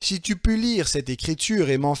 si tu peux lire cette écriture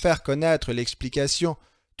et m'en faire connaître l'explication,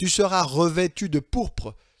 tu seras revêtu de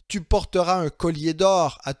pourpre, tu porteras un collier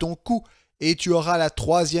d'or à ton cou et tu auras la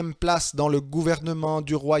 3e place dans le gouvernement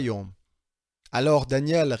du royaume. » Alors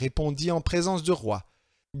Daniel répondit en présence du roi,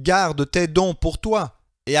 « Garde tes dons pour toi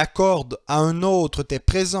et accorde à un autre tes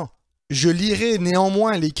présents. Je lirai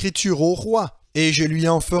néanmoins l'écriture au roi et je lui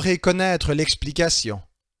en ferai connaître l'explication.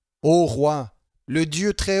 Ô roi, le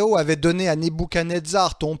Dieu Très-Haut avait donné à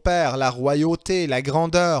Nebuchadnezzar ton père la royauté, la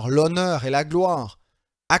grandeur, l'honneur et la gloire.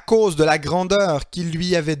 À cause de la grandeur qu'il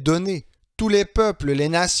lui avait donnée, tous les peuples, les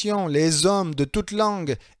nations, les hommes de toute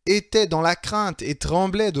langue étaient dans la crainte et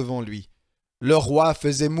tremblaient devant lui. Le roi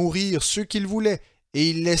faisait mourir ceux qu'il voulait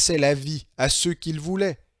et il laissait la vie à ceux qu'il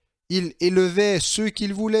voulait. Il élevait ceux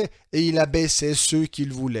qu'il voulait et il abaissait ceux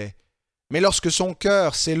qu'il voulait. Mais lorsque son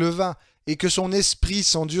cœur s'éleva et que son esprit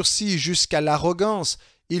s'endurcit jusqu'à l'arrogance,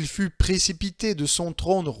 il fut précipité de son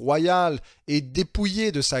trône royal et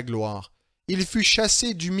dépouillé de sa gloire. Il fut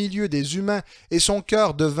chassé du milieu des humains, et son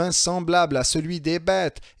cœur devint semblable à celui des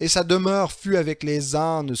bêtes, et sa demeure fut avec les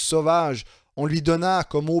ânes sauvages. On lui donna,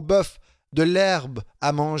 comme au bœuf, de l'herbe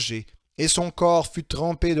à manger, et son corps fut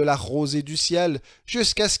trempé de la rosée du ciel,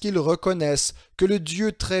 jusqu'à ce qu'il reconnaisse que le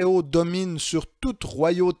Dieu Très-Haut domine sur toute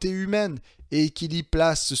royauté humaine, et qu'il y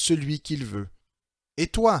place celui qu'il veut. Et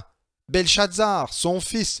toi, Belshazzar, son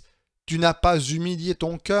fils, tu n'as pas humilié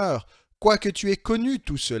ton cœur, quoique tu aies connu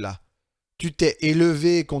tout cela. Tu t'es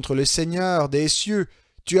élevé contre le Seigneur des cieux,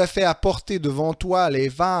 tu as fait apporter devant toi les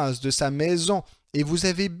vases de sa maison, et vous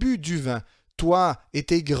avez bu du vin, toi et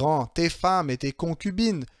tes grands, tes femmes et tes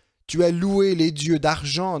concubines. Tu as loué les dieux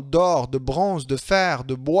d'argent, d'or, de bronze, de fer,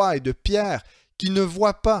 de bois et de pierre, qui ne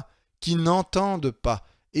voient pas, qui n'entendent pas,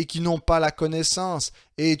 et qui n'ont pas la connaissance,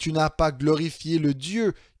 et tu n'as pas glorifié le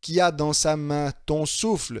Dieu qui a dans sa main ton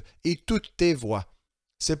souffle et toutes tes voies.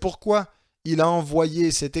 C'est pourquoi il a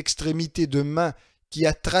envoyé cette extrémité de main qui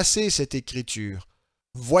a tracé cette écriture.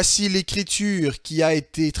 Voici l'écriture qui a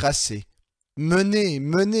été tracée. Menez,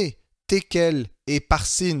 menez, tekel et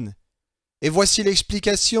parsin. Et voici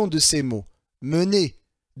l'explication de ces mots. Menez,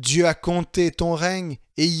 Dieu a compté ton règne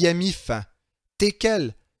et y a mis fin.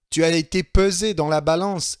 Tekel, tu as été pesé dans la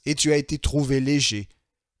balance et tu as été trouvé léger.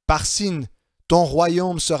 Parsin, ton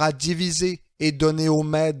royaume sera divisé et donné aux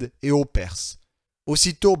Mèdes et aux Perses.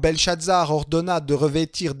 Aussitôt Belshazzar ordonna de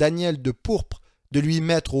revêtir Daniel de pourpre, de lui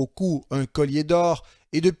mettre au cou un collier d'or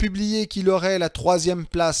et de publier qu'il aurait la 3e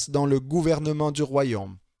place dans le gouvernement du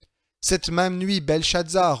royaume. Cette même nuit,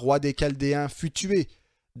 Belshazzar, roi des Chaldéens, fut tué.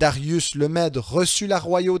 Darius le Mède reçut la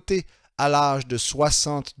royauté à l'âge de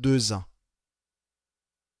 62 ans.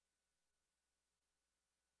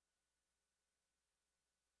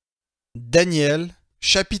 Daniel,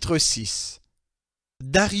 chapitre 6.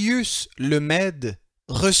 Darius le Mède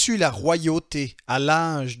reçut la royauté à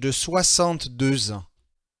l'âge de 62 ans.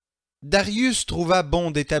 Darius trouva bon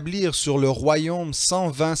d'établir sur le royaume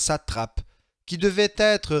 120 satrapes, qui devaient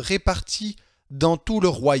être répartis dans tout le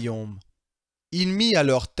royaume. Il mit à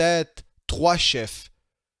leur tête 3 chefs.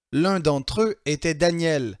 L'un d'entre eux était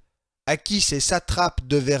Daniel, à qui ces satrapes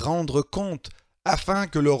devaient rendre compte afin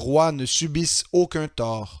que le roi ne subisse aucun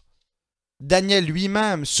tort. Daniel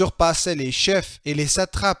lui-même surpassait les chefs et les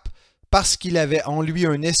satrapes parce qu'il avait en lui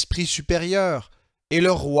un esprit supérieur, et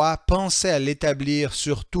le roi pensait à l'établir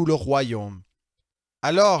sur tout le royaume.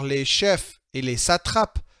 Alors les chefs et les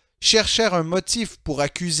satrapes cherchèrent un motif pour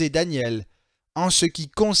accuser Daniel en ce qui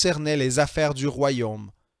concernait les affaires du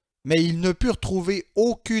royaume, mais ils ne purent trouver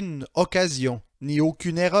aucune occasion ni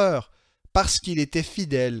aucune erreur, parce qu'il était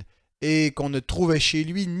fidèle et qu'on ne trouvait chez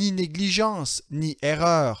lui ni négligence ni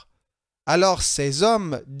erreur. Alors ces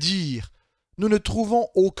hommes dirent: « Nous ne trouvons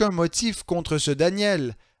aucun motif contre ce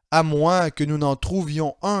Daniel, à moins que nous n'en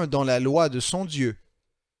trouvions un dans la loi de son Dieu. »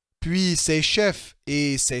 Puis ces chefs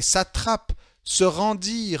et ces satrapes se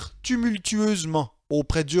rendirent tumultueusement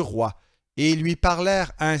auprès du roi, et lui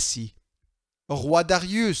parlèrent ainsi: « Roi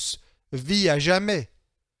Darius, vis à jamais.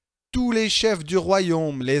 Tous les chefs du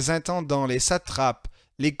royaume, les intendants, les satrapes,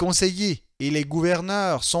 les conseillers et les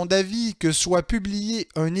gouverneurs sont d'avis que soit publié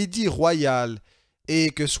un édit royal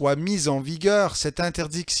et que soit mise en vigueur cette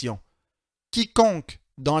interdiction. Quiconque,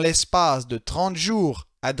 dans l'espace de 30 jours,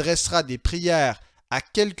 adressera des prières à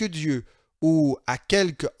quelque dieu ou à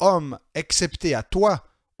quelque homme excepté à toi,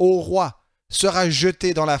 ô roi, sera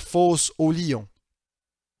jeté dans la fosse aux lions.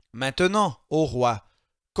 Maintenant, ô roi,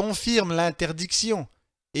 confirme l'interdiction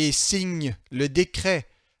et signe le décret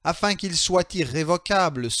afin qu'il soit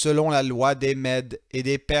irrévocable selon la loi des Mèdes et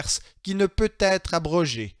des Perses qui ne peut être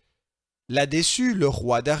abrogée. » Là-dessus, le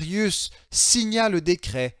roi Darius signa le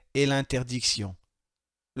décret et l'interdiction.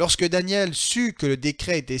 Lorsque Daniel sut que le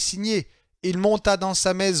décret était signé, il monta dans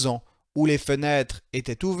sa maison, où les fenêtres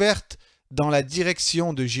étaient ouvertes, dans la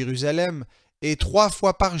direction de Jérusalem, et 3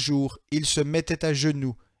 fois par jour il se mettait à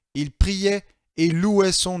genoux, il priait et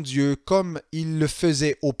louait son Dieu comme il le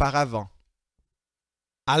faisait auparavant.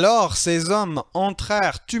 Alors ces hommes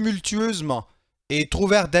entrèrent tumultueusement et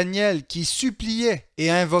trouvèrent Daniel qui suppliait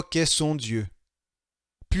et invoquait son Dieu.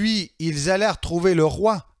 Puis ils allèrent trouver le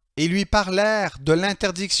roi et lui parlèrent de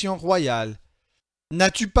l'interdiction royale. «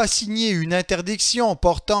 N'as-tu pas signé une interdiction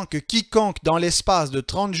portant que quiconque dans l'espace de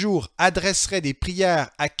 30 jours adresserait des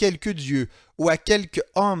prières à quelque dieu ou à quelque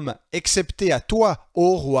homme excepté à toi,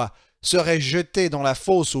 ô roi, serait jeté dans la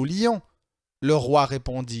fosse aux lions ?» Le roi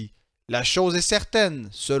répondit: « La chose est certaine,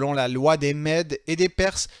 selon la loi des Mèdes et des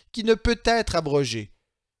Perses, qui ne peut être abrogée. »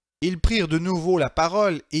 Ils prirent de nouveau la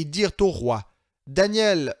parole et dirent au roi: «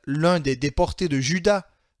 Daniel, l'un des déportés de Juda,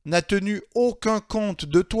 n'a tenu aucun compte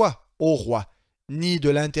de toi, ô roi, ni de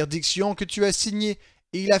l'interdiction que tu as signée,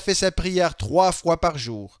 et il a fait sa prière 3 fois par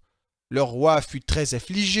jour. » Le roi fut très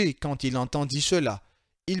affligé quand il entendit cela.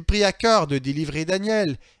 Il prit à cœur de délivrer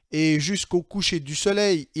Daniel, et jusqu'au coucher du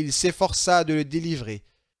soleil, il s'efforça de le délivrer.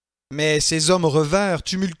 Mais ces hommes revinrent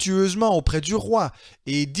tumultueusement auprès du roi,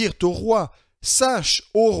 et dirent au roi: « Sache,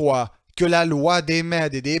 ô roi, que la loi des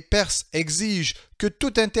Mèdes et des Perses exige que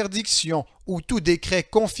toute interdiction ou tout décret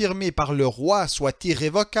confirmé par le roi soit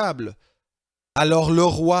irrévocable. » Alors le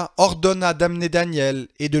roi ordonna d'amener Daniel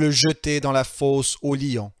et de le jeter dans la fosse aux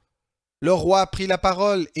lions. Le roi prit la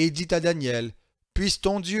parole et dit à Daniel: « puisse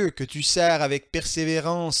ton Dieu que tu sers avec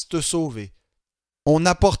persévérance te sauver. » On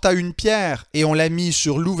apporta une pierre et on la mit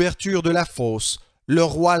sur l'ouverture de la fosse. Le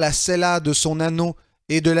roi la scella de son anneau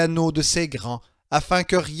et de l'anneau de ses grands, afin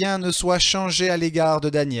que rien ne soit changé à l'égard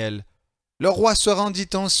de Daniel. Le roi se rendit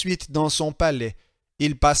ensuite dans son palais.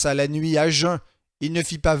 Il passa la nuit à jeun. Il ne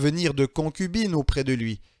fit pas venir de concubine auprès de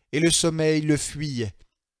lui, et le sommeil le fuyait.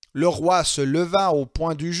 Le roi se leva au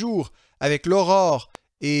point du jour, avec l'aurore,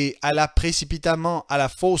 et alla précipitamment à la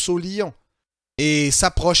fosse aux lions. Et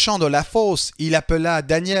s'approchant de la fosse, il appela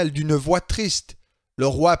Daniel d'une voix triste. Le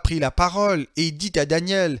roi prit la parole et dit à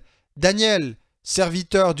Daniel, « Daniel,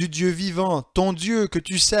 serviteur du Dieu vivant, ton Dieu que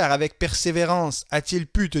tu sers avec persévérance, a-t-il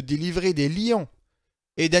pu te délivrer des lions ?»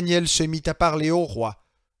 Et Daniel se mit à parler au roi.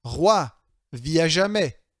 « Roi, vis à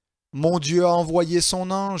jamais. Mon Dieu a envoyé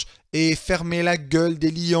son ange et fermé la gueule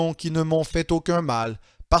des lions qui ne m'ont fait aucun mal,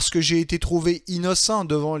 parce que j'ai été trouvé innocent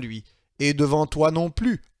devant lui, et devant toi non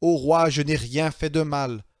plus, ô roi, je n'ai rien fait de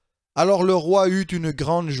mal. » Alors le roi eut une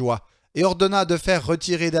grande joie, et ordonna de faire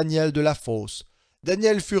retirer Daniel de la fosse.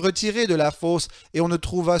 Daniel fut retiré de la fosse, et on ne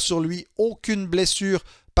trouva sur lui aucune blessure,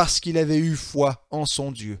 parce qu'il avait eu foi en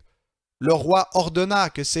son Dieu. Le roi ordonna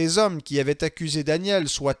que ces hommes qui avaient accusé Daniel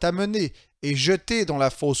soient amenés et jetés dans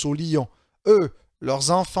la fosse aux lions, eux, leurs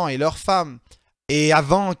enfants et leurs femmes. Et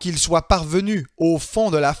avant qu'ils soient parvenus au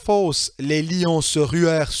fond de la fosse, les lions se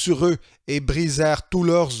ruèrent sur eux et brisèrent tous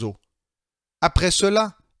leurs os. Après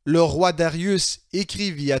cela, le roi Darius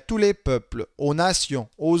écrivit à tous les peuples, aux nations,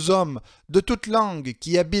 aux hommes de toute langue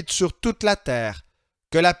qui habitent sur toute la terre,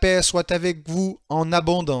 que la paix soit avec vous en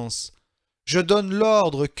abondance. Je donne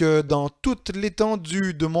l'ordre que dans toute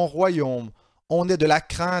l'étendue de mon royaume, on ait de la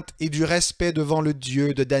crainte et du respect devant le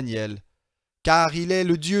Dieu de Daniel. Car il est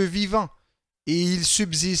le Dieu vivant, et il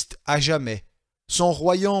subsiste à jamais. Son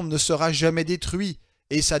royaume ne sera jamais détruit,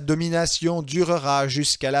 et sa domination durera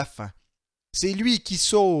jusqu'à la fin. C'est lui qui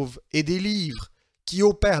sauve et délivre, qui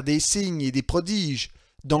opère des signes et des prodiges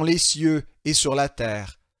dans les cieux et sur la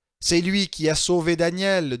terre. C'est lui qui a sauvé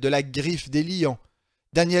Daniel de la griffe des lions.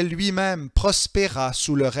 Daniel lui-même prospéra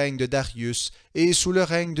sous le règne de Darius et sous le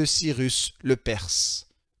règne de Cyrus le Perse.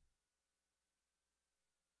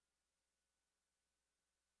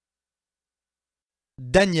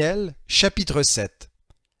 Daniel, chapitre 7.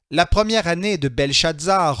 La première année de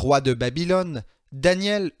Belshazzar, roi de Babylone,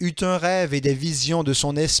 Daniel eut un rêve et des visions de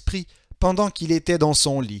son esprit pendant qu'il était dans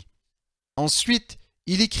son lit. Ensuite,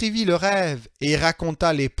 il écrivit le rêve et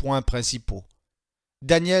raconta les points principaux.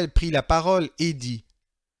 Daniel prit la parole et dit: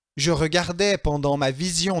 « Je regardais pendant ma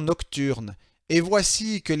vision nocturne, et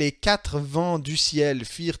voici que les 4 vents du ciel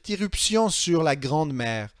firent irruption sur la grande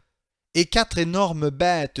mer, et 4 énormes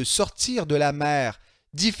bêtes sortirent de la mer,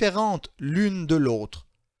 différentes l'une de l'autre.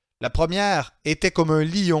 La première était comme un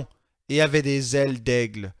lion, et avait des ailes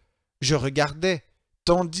d'aigle. Je regardais,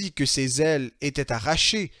 tandis que ses ailes étaient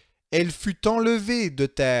arrachées, elle fut enlevée de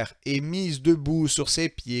terre et mise debout sur ses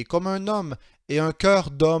pieds comme un homme, et un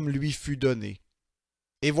cœur d'homme lui fut donné.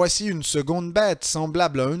 Et voici une seconde bête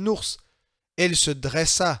semblable à un ours. Elle se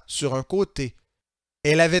dressa sur un côté.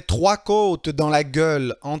 Elle avait 3 côtes dans la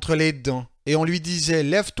gueule entre les dents, et on lui disait: «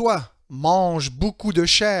 Lève-toi, mange beaucoup de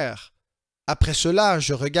chair. » Après cela,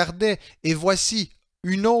 je regardais, et voici,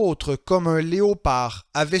 une autre comme un léopard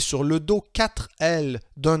avait sur le dos 4 ailes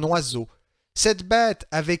d'un oiseau. Cette bête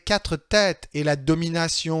avait 4 têtes, et la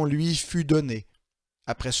domination lui fut donnée.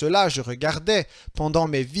 Après cela, je regardais pendant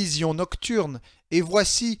mes visions nocturnes, et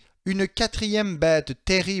voici une 4e bête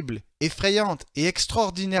terrible, effrayante et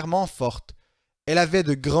extraordinairement forte. Elle avait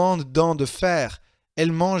de grandes dents de fer,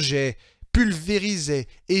 elle mangeait, pulvérisait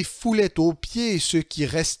et foulait aux pieds ceux qui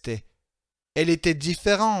restaient. Elle était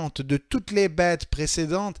différente de toutes les bêtes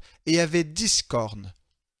précédentes et avait 10 cornes.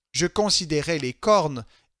 Je considérais les cornes,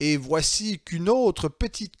 et voici qu'une autre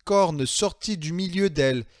petite corne sortit du milieu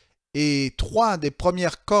d'elle, et 3 des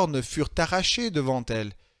premières cornes furent arrachées devant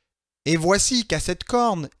elle. Et voici qu'à cette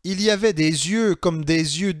corne, il y avait des yeux comme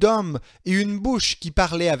des yeux d'homme et une bouche qui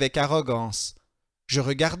parlait avec arrogance. Je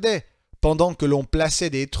regardais, pendant que l'on plaçait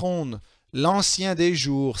des trônes, l'Ancien des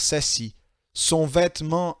jours s'assit. Son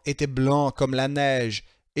vêtement était blanc comme la neige,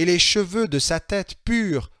 et les cheveux de sa tête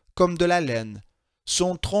purs comme de la laine.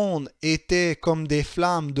 Son trône était comme des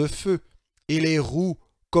flammes de feu, et les roues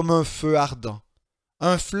comme un feu ardent.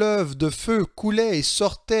 Un fleuve de feu coulait et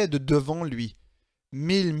sortait de devant lui.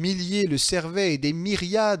 1000 milliers le servaient et des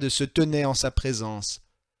myriades se tenaient en sa présence.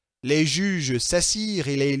 Les juges s'assirent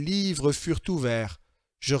et les livres furent ouverts.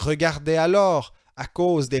 Je regardais alors, à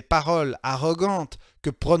cause des paroles arrogantes que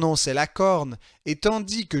prononçait la corne, et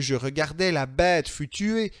tandis que je regardais, la bête fut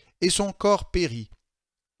tuée et son corps périt.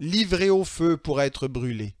 livrés au feu pour être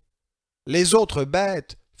brûlés. Les autres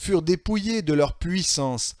bêtes furent dépouillées de leur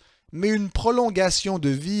puissance, mais une prolongation de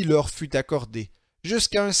vie leur fut accordée,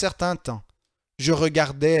 jusqu'à un certain temps. Je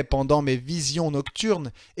regardais pendant mes visions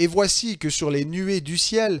nocturnes, et voici que sur les nuées du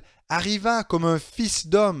ciel arriva comme un fils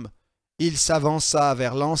d'homme. Il s'avança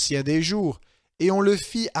vers l'Ancien des jours, et on le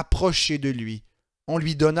fit approcher de lui. On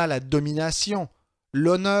lui donna la domination,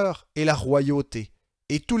 l'honneur et la royauté,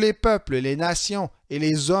 et tous les peuples, les nations et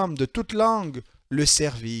les hommes de toute langue le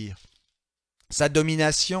servirent. Sa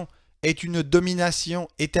domination est une domination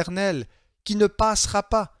éternelle qui ne passera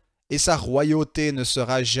pas, et sa royauté ne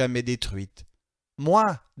sera jamais détruite.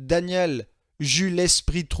 Moi, Daniel, j'eus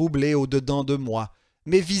l'esprit troublé au-dedans de moi,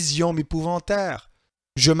 mes visions m'épouvantèrent.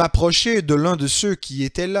 Je m'approchai de l'un de ceux qui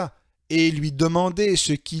étaient là, et lui demandai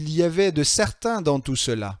ce qu'il y avait de certain dans tout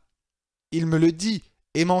cela. Il me le dit,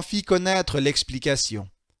 et m'en fit connaître l'explication.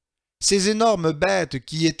 Ces énormes bêtes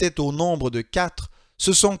qui étaient au nombre de 4,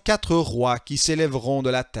 ce sont 4 rois qui s'élèveront de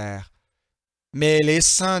la terre. Mais les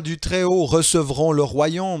saints du Très-Haut recevront le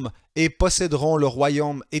royaume et posséderont le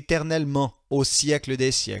royaume éternellement au siècle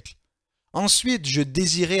des siècles. Ensuite, je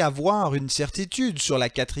désirais avoir une certitude sur la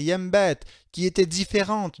 4e bête, qui était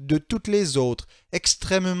différente de toutes les autres,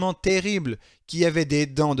 extrêmement terrible, qui avait des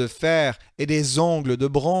dents de fer et des ongles de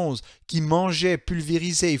bronze, qui mangeait,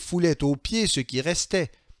 pulvérisait et foulait aux pieds ce qui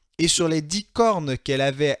restait, et sur les 10 cornes qu'elle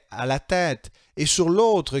avait à la tête, et sur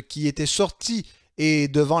l'autre qui était sortie, et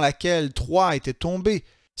devant laquelle 3 étaient tombés,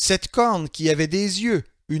 cette corne qui avait des yeux,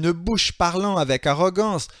 une bouche parlant avec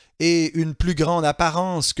arrogance, et une plus grande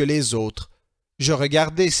apparence que les autres. Je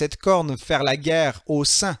regardai cette corne faire la guerre aux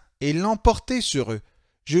saints et l'emporter sur eux,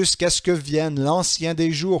 jusqu'à ce que vienne l'Ancien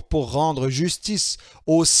des jours pour rendre justice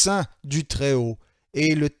aux saints du Très-Haut.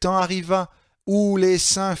 Et le temps arriva où les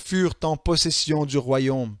saints furent en possession du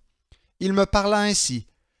royaume. Il me parla ainsi.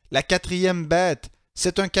 La 4e bête,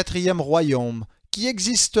 c'est un 4e royaume qui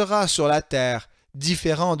existera sur la terre,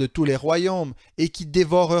 différent de tous les royaumes, et qui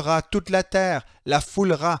dévorera toute la terre, la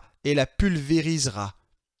foulera et la pulvérisera.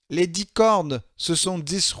 Les 10 cornes, ce sont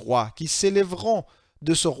 10 rois qui s'élèveront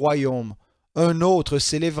de ce royaume. Un autre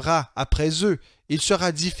s'élèvera après eux, il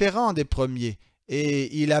sera différent des premiers,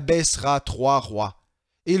 et il abaissera 3 rois.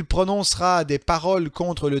 Il prononcera des paroles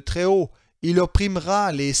contre le Très-Haut, il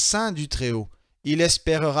opprimera les saints du Très-Haut. Il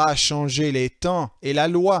espérera changer les temps et la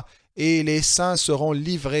loi, et les saints seront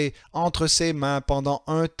livrés entre ses mains pendant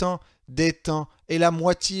un temps, des temps et la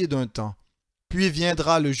moitié d'un temps. Puis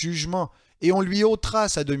viendra le jugement, et on lui ôtera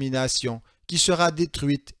sa domination, qui sera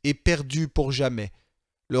détruite et perdue pour jamais.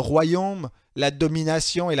 Le royaume, la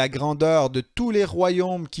domination et la grandeur de tous les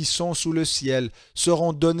royaumes qui sont sous le ciel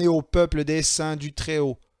seront donnés au peuple des saints du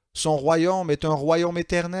Très-Haut. Son royaume est un royaume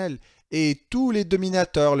éternel, et tous les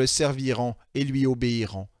dominateurs le serviront et lui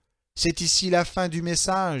obéiront. C'est ici la fin du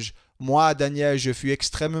message. Moi, Daniel, je fus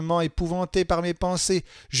extrêmement épouvanté par mes pensées.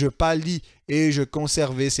 Je pâlis et je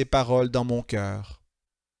conservai ces paroles dans mon cœur.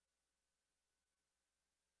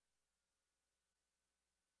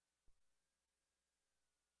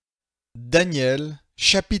 Daniel,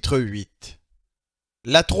 chapitre 8.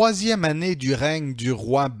 La 3e année du règne du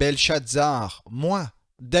roi Belshazzar, moi,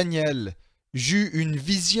 Daniel, j'eus une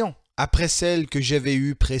vision après celle que j'avais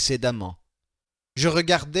eue précédemment. Je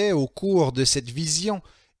regardais au cours de cette vision,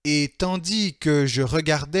 et tandis que je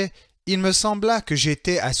regardais, il me sembla que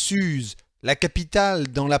j'étais à Suse, la capitale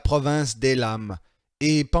dans la province d'Élam,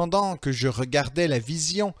 et pendant que je regardais la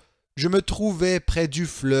vision, je me trouvais près du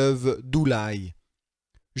fleuve d'Oulaï.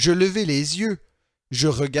 Je levai les yeux, je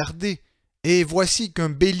regardai, et voici qu'un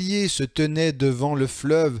bélier se tenait devant le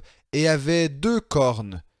fleuve et avait 2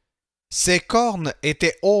 cornes. Ces cornes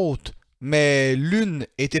étaient hautes, mais l'une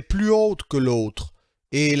était plus haute que l'autre,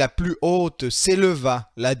 et la plus haute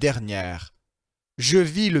s'éleva, la dernière. Je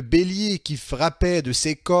vis le bélier qui frappait de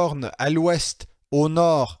ses cornes à l'ouest, au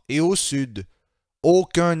nord et au sud.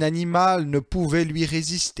 Aucun animal ne pouvait lui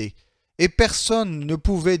résister, et personne ne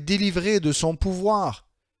pouvait délivrer de son pouvoir.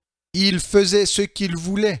 Il faisait ce qu'il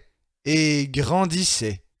voulait, et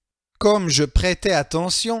grandissait. Comme je prêtais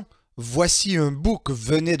attention, voici un bouc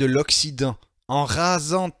venait de l'Occident, en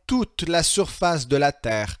rasant toute la surface de la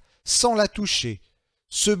terre, sans la toucher.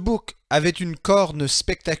 Ce bouc avait une corne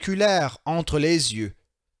spectaculaire entre les yeux.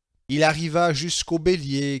 Il arriva jusqu'au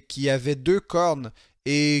bélier qui avait 2 cornes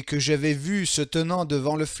et que j'avais vu se tenant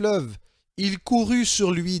devant le fleuve. Il courut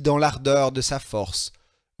sur lui dans l'ardeur de sa force.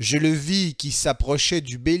 Je le vis qui s'approchait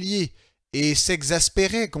du bélier et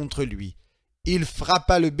s'exaspérait contre lui. Il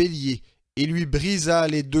frappa le bélier et lui brisa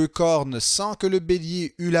les 2 cornes sans que le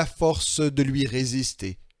bélier eût la force de lui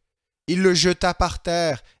résister. Il le jeta par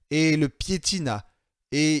terre et le piétina,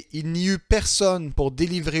 et il n'y eut personne pour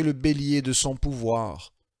délivrer le bélier de son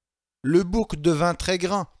pouvoir. Le bouc devint très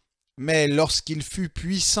grand, mais lorsqu'il fut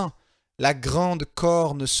puissant, la grande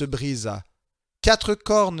corne se brisa. 4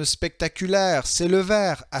 cornes spectaculaires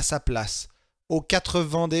s'élevèrent à sa place, aux 4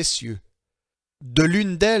 vents des cieux. De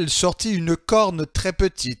l'une d'elles sortit une corne très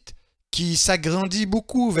petite, qui s'agrandit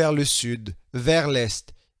beaucoup vers le sud, vers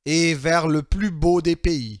l'est, et vers le plus beau des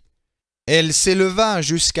pays. Elle s'éleva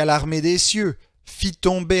jusqu'à l'armée des cieux, fit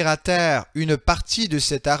tomber à terre une partie de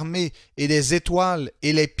cette armée et des étoiles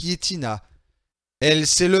et les piétina. Elle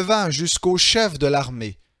s'éleva jusqu'au chef de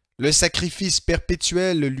l'armée. Le sacrifice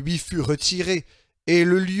perpétuel lui fut retiré, et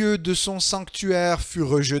le lieu de son sanctuaire fut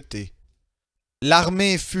rejeté.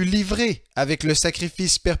 L'armée fut livrée avec le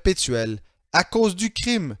sacrifice perpétuel. À cause du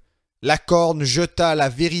crime, la corne jeta la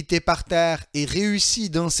vérité par terre et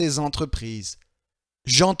réussit dans ses entreprises.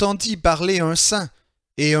 J'entendis parler un saint,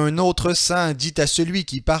 et un autre saint dit à celui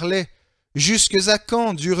qui parlait, « Jusque à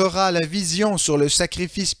quand durera la vision sur le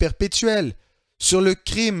sacrifice perpétuel, sur le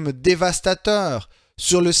crime dévastateur,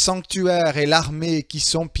 sur le sanctuaire et l'armée qui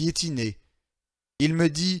sont piétinés ?» Il me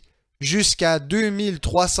dit, « Jusqu'à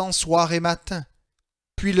 2300 soirs et matins,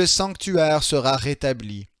 puis le sanctuaire sera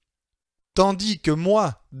rétabli. » Tandis que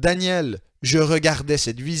moi, Daniel, je regardais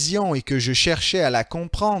cette vision et que je cherchais à la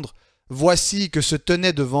comprendre, voici que se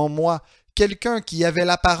tenait devant moi quelqu'un qui avait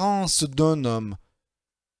l'apparence d'un homme.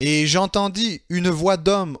 Et j'entendis une voix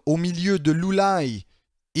d'homme au milieu de l'oulaï.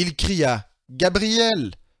 Il cria, «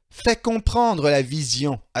 Gabriel, fais comprendre la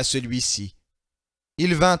vision à celui-ci. »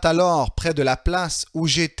 Il vint alors près de la place où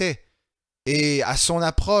j'étais, et à son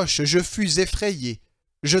approche je fus effrayé.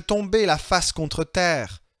 Je tombai la face contre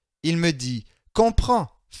terre. Il me dit, « Comprends,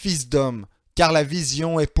 fils d'homme, car la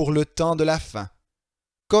vision est pour le temps de la fin. »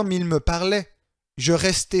 Comme il me parlait, je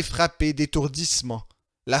restai frappé d'étourdissement,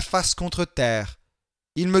 la face contre terre.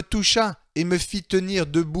 Il me toucha et me fit tenir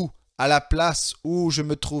debout à la place où je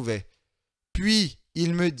me trouvais. Puis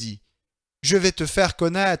il me dit, « Je vais te faire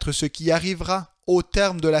connaître ce qui arrivera au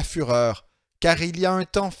terme de la fureur, car il y a un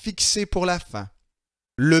temps fixé pour la fin.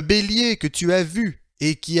 Le bélier que tu as vu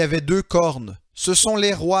et qui avait 2 cornes, ce sont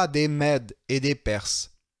les rois des Mèdes et des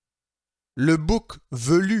Perses. Le bouc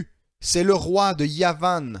velu, c'est le roi de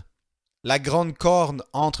Yavan. La grande corne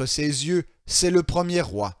entre ses yeux, c'est le premier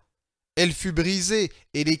roi. Elle fut brisée,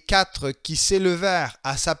 et les 4 qui s'élevèrent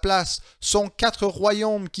à sa place sont 4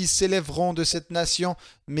 royaumes qui s'élèveront de cette nation,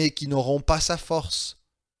 mais qui n'auront pas sa force.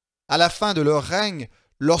 À la fin de leur règne,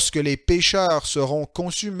 lorsque les pécheurs seront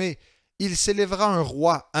consumés, il s'élèvera un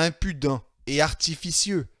roi impudent et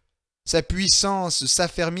artificieux. Sa puissance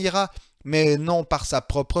s'affermira, mais non par sa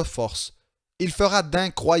propre force. Il fera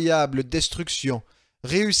d'incroyables destructions,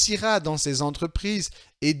 réussira dans ses entreprises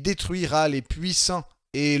et détruira les puissants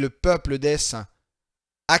et le peuple des saints.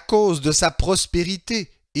 À cause de sa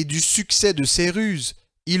prospérité et du succès de ses ruses,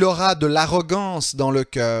 il aura de l'arrogance dans le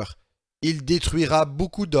cœur. Il détruira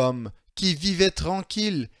beaucoup d'hommes qui vivaient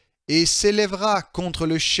tranquilles et s'élèvera contre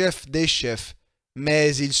le chef des chefs,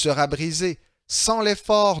 mais il sera brisé sans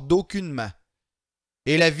l'effort d'aucune main.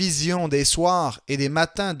 Et la vision des soirs et des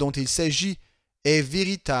matins dont il s'agit est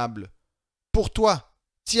véritable. Pour toi,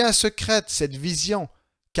 tiens secrète cette vision,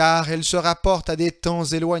 car elle se rapporte à des temps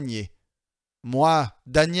éloignés. Moi,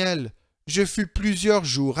 Daniel, je fus plusieurs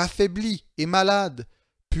jours affaibli et malade,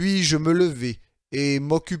 puis je me levai et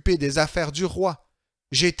m'occupai des affaires du roi.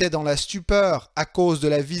 J'étais dans la stupeur à cause de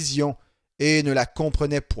la vision et ne la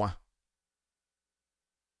comprenais point.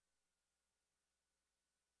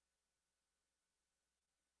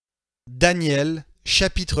 Daniel,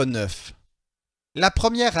 chapitre 9. La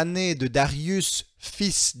première année de Darius,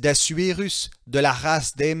 fils d'Assuérus, de la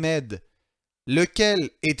race des Mèdes,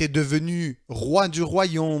 lequel était devenu roi du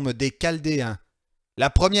royaume des Chaldéens. La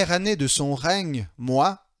première année de son règne,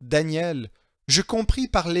 moi, Daniel, je compris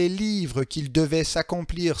par les livres qu'il devait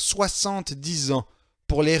s'accomplir 70 ans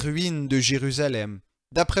pour les ruines de Jérusalem,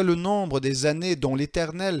 d'après le nombre des années dont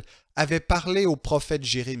l'Éternel avait parlé au prophète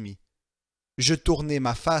Jérémie. Je tournai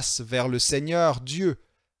ma face vers le Seigneur Dieu,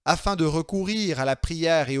 afin de recourir à la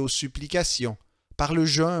prière et aux supplications, par le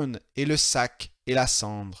jeûne et le sac et la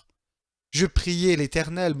cendre. Je priai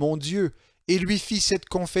l'Éternel mon Dieu, et lui fis cette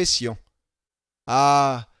confession.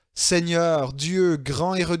 Ah, Seigneur Dieu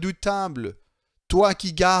grand et redoutable, toi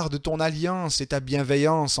qui gardes ton alliance et ta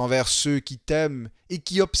bienveillance envers ceux qui t'aiment et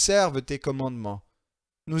qui observent tes commandements.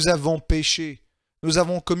 Nous avons péché, nous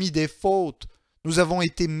avons commis des fautes, nous avons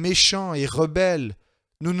été méchants et rebelles,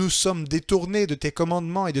 nous nous sommes détournés de tes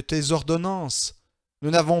commandements et de tes ordonnances.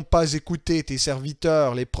 Nous n'avons pas écouté tes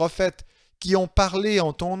serviteurs, les prophètes, qui ont parlé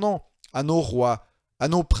en ton nom à nos rois, à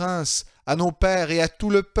nos princes, à nos pères et à tout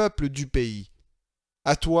le peuple du pays.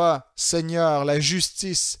 À toi, Seigneur, la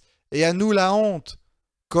justice, et à nous la honte,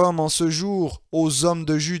 comme en ce jour aux hommes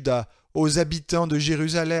de Juda, aux habitants de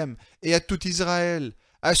Jérusalem, et à tout Israël,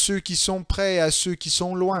 à ceux qui sont près et à ceux qui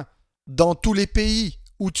sont loin, dans tous les pays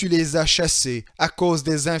où tu les as chassés, à cause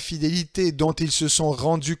des infidélités dont ils se sont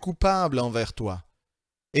rendus coupables envers toi.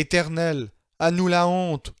 Éternel, à nous la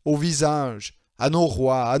honte au visage, à nos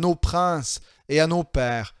rois, à nos princes et à nos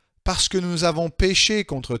pères, parce que nous avons péché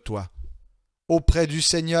contre toi. Auprès du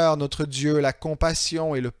Seigneur notre Dieu, la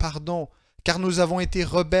compassion et le pardon, car nous avons été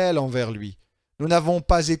rebelles envers lui. Nous n'avons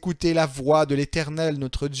pas écouté la voix de l'Éternel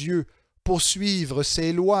notre Dieu, pour suivre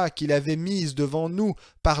ces lois qu'il avait mises devant nous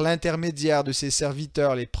par l'intermédiaire de ses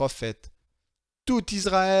serviteurs les prophètes. Tout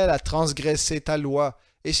Israël a transgressé ta loi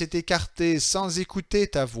et s'est écarté sans écouter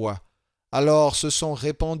ta voix. Alors se sont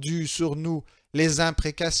répandues sur nous les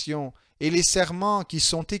imprécations et les serments qui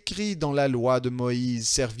sont écrits dans la loi de Moïse,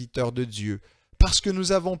 serviteur de Dieu, parce que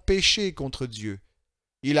nous avons péché contre Dieu.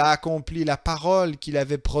 Il a accompli la parole qu'il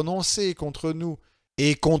avait prononcée contre nous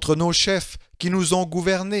et contre nos chefs qui nous ont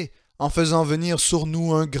gouvernés, en faisant venir sur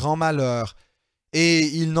nous un grand malheur. Et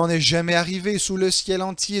il n'en est jamais arrivé sous le ciel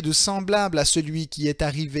entier de semblable à celui qui est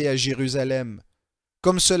arrivé à Jérusalem.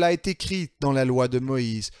 Comme cela est écrit dans la loi de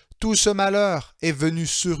Moïse, tout ce malheur est venu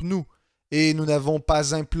sur nous, et nous n'avons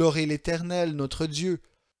pas imploré l'Éternel notre Dieu.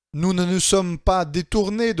 Nous ne nous sommes pas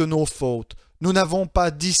détournés de nos fautes, nous n'avons pas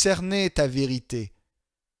discerné ta vérité.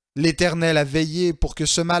 L'Éternel a veillé pour que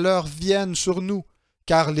ce malheur vienne sur nous,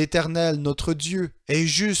 car l'Éternel notre Dieu est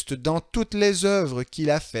juste dans toutes les œuvres qu'il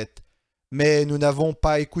a faites, mais nous n'avons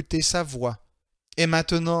pas écouté sa voix. Et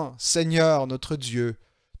maintenant, Seigneur notre Dieu,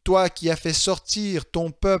 toi qui as fait sortir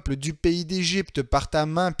ton peuple du pays d'Égypte par ta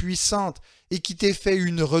main puissante et qui t'es fait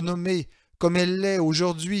une renommée comme elle l'est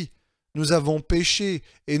aujourd'hui, nous avons péché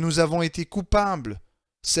et nous avons été coupables.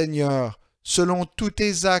 Seigneur, selon tous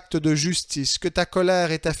tes actes de justice, que ta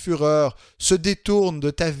colère et ta fureur se détournent de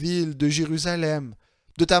ta ville de Jérusalem,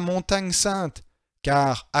 de ta montagne sainte,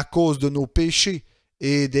 car à cause de nos péchés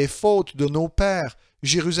et des fautes de nos pères,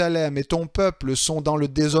 Jérusalem et ton peuple sont dans le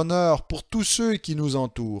déshonneur pour tous ceux qui nous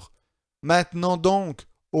entourent. Maintenant donc,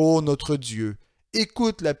 ô notre Dieu,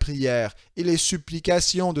 écoute la prière et les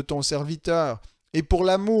supplications de ton serviteur, et pour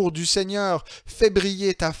l'amour du Seigneur, fais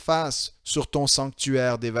briller ta face sur ton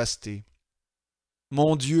sanctuaire dévasté.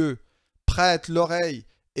 Mon Dieu, prête l'oreille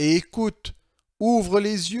et écoute, ouvre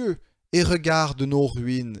les yeux et regarde nos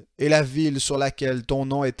ruines et la ville sur laquelle ton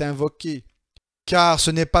nom est invoqué. Car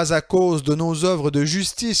ce n'est pas à cause de nos œuvres de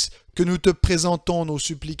justice que nous te présentons nos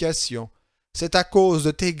supplications, c'est à cause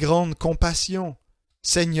de tes grandes compassions.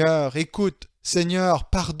 Seigneur, écoute, Seigneur,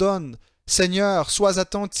 pardonne, Seigneur, sois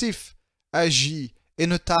attentif, agis et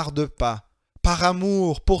ne tarde pas, par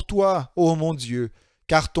amour pour toi, ô mon Dieu,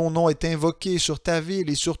 car ton nom est invoqué sur ta ville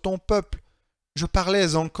et sur ton peuple. Je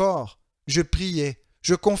parlais encore, je priais,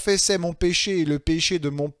 je confessais mon péché et le péché de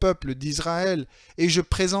mon peuple d'Israël, et je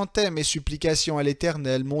présentais mes supplications à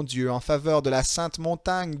l'Éternel, mon Dieu, en faveur de la sainte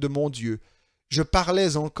montagne de mon Dieu. Je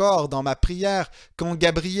parlais encore dans ma prière quand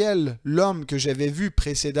Gabriel, l'homme que j'avais vu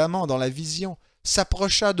précédemment dans la vision,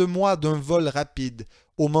 s'approcha de moi d'un vol rapide,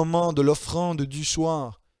 au moment de l'offrande du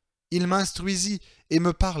soir. Il m'instruisit et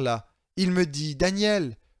me parla. Il me dit, «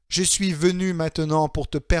 Daniel, je suis venu maintenant pour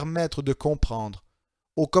te permettre de comprendre.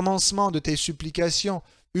 Au commencement de tes supplications,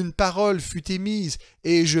 une parole fut émise,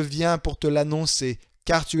 et je viens pour te l'annoncer,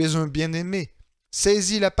 car tu es un bien-aimé.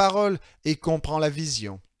 Saisis la parole et comprends la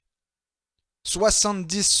vision.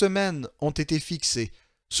 70 semaines ont été fixées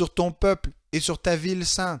sur ton peuple et sur ta ville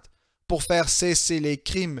sainte, pour faire cesser les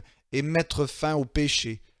crimes et mettre fin au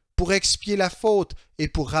péché, pour expier la faute et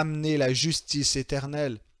pour ramener la justice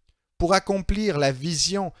éternelle, pour accomplir la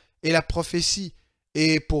vision et la prophétie,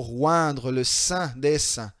 et pour oindre le saint des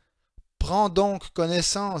saints. Prends donc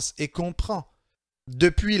connaissance et comprends.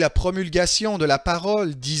 Depuis la promulgation de la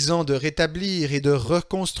parole disant de rétablir et de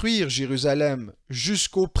reconstruire Jérusalem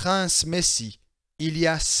jusqu'au prince Messie, il y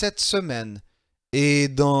a 7 semaines, et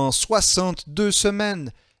dans 62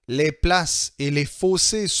 semaines, les places et les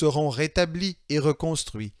fossés seront rétablis et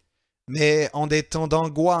reconstruits. Mais en des temps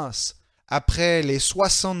d'angoisse, après les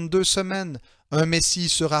 62 semaines, un Messie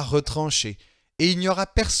sera retranché, et il n'y aura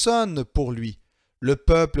personne pour lui. Le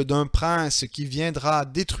peuple d'un prince qui viendra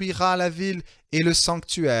détruira la ville et le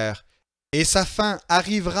sanctuaire, et sa fin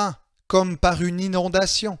arrivera comme par une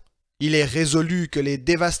inondation. Il est résolu que les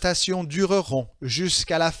dévastations dureront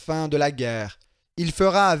jusqu'à la fin de la guerre. Il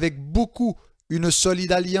fera avec beaucoup une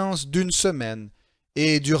solide alliance d'1 semaine,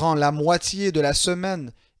 et durant la moitié de la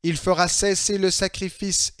semaine, il fera cesser le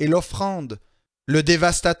sacrifice et l'offrande. Le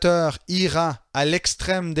dévastateur ira à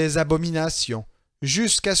l'extrême des abominations,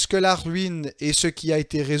 jusqu'à ce que la ruine et ce qui a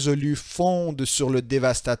été résolu fondent sur le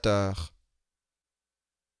dévastateur.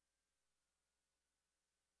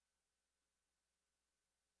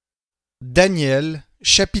 Daniel,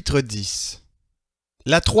 chapitre 10.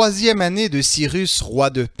 La 3e année de Cyrus, roi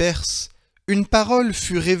de Perse, une parole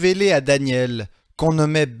fut révélée à Daniel, qu'on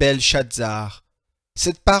nommait Belshazzar.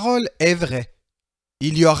 Cette parole est vraie.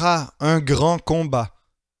 Il y aura un grand combat.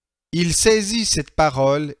 Il saisit cette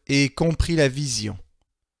parole et comprit la vision.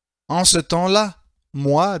 En ce temps-là,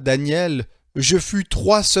 moi, Daniel, je fus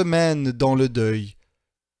 3 semaines dans le deuil.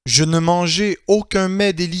 Je ne mangeai aucun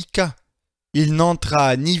mets délicat. Il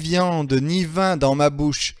n'entra ni viande ni vin dans ma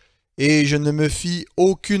bouche, et je ne me fis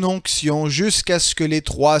aucune onction jusqu'à ce que les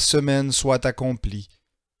 3 semaines soient accomplies.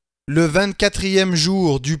 Le 24e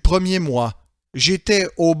jour du 1er mois, j'étais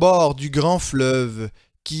au bord du grand fleuve,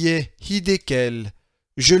 qui est Hidékel.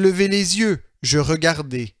 Je levai les yeux, je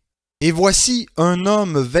regardai. Et voici un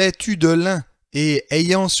homme vêtu de lin, et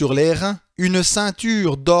ayant sur les reins une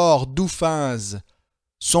ceinture d'or d'Ouphaz.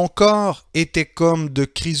 Son corps était comme de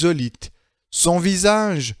chrysolite, son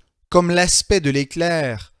visage comme l'aspect de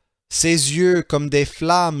l'éclair, ses yeux comme des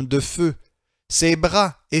flammes de feu, ses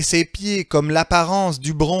bras et ses pieds comme l'apparence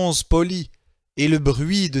du bronze poli, et le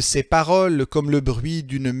bruit de ses paroles comme le bruit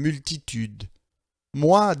d'une multitude.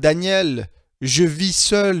 Moi, Daniel, je vis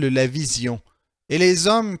seul la vision, et les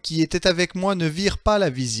hommes qui étaient avec moi ne virent pas la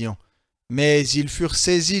vision, mais ils furent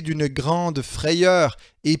saisis d'une grande frayeur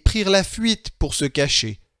et prirent la fuite pour se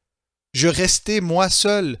cacher. Je restai moi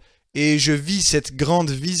seul, et je vis cette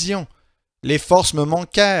grande vision. Les forces me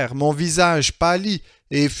manquèrent, mon visage pâlit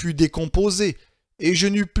et fut décomposé, et je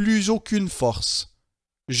n'eus plus aucune force.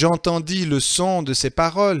 J'entendis le son de ces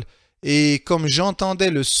paroles, et comme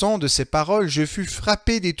j'entendais le son de ces paroles, je fus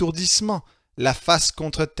frappé d'étourdissement, la face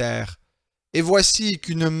contre terre. Et voici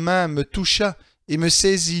qu'une main me toucha et me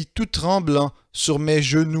saisit tout tremblant sur mes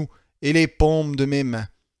genoux et les paumes de mes mains.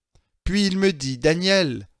 Puis il me dit, «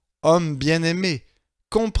 Daniel, homme bien-aimé,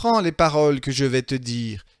 comprends les paroles que je vais te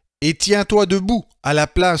dire, et tiens-toi debout à la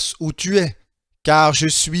place où tu es, car je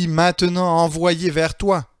suis maintenant envoyé vers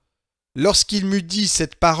toi. » Lorsqu'il m'eut dit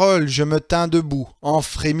cette parole, je me tins debout, en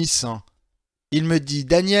frémissant. Il me dit, «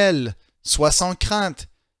 Daniel, sois sans crainte,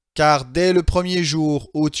 car dès le 1er jour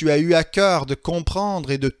où tu as eu à cœur de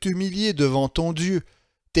comprendre et de t'humilier devant ton Dieu,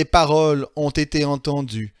 tes paroles ont été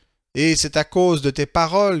entendues, et c'est à cause de tes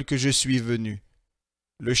paroles que je suis venu.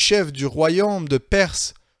 Le chef du royaume de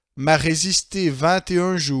Perse m'a résisté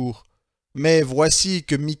 21 jours, mais voici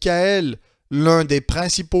que Michaël, l'un des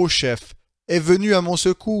principaux chefs, est venu à mon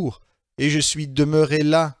secours, et je suis demeuré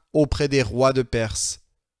là auprès des rois de Perse.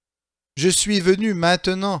 Je suis venu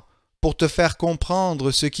maintenant pour te faire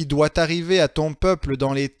comprendre ce qui doit arriver à ton peuple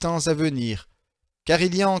dans les temps à venir, car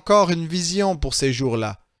il y a encore une vision pour ces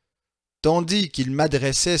jours-là. Tandis qu'il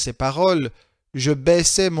m'adressait ces paroles, je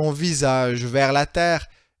baissais mon visage vers la terre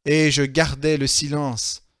et je gardais le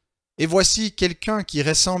silence. Et voici quelqu'un qui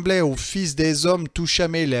ressemblait au Fils des hommes toucha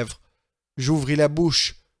mes lèvres. J'ouvris la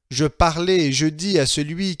bouche, je parlais et je dis à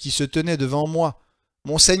celui qui se tenait devant moi, «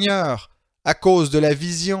 Mon Seigneur, à cause de la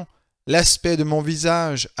vision, l'aspect de mon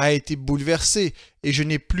visage a été bouleversé et je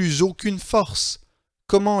n'ai plus aucune force.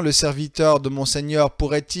 Comment le serviteur de mon Seigneur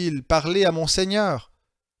pourrait-il parler à mon Seigneur?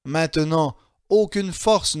 Maintenant, aucune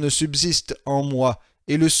force ne subsiste en moi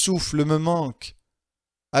et le souffle me manque. »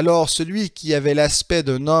 Alors celui qui avait l'aspect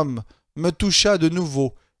d'un homme me toucha de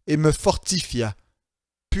nouveau et me fortifia.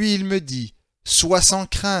 Puis il me dit, « Sois sans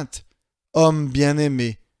crainte, homme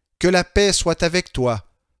bien-aimé, que la paix soit avec toi.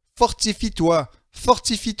 Fortifie-toi,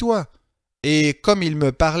 fortifie-toi. » Et comme il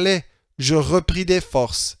me parlait, je repris des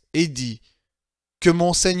forces et dis, « Que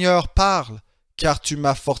mon Seigneur parle, car tu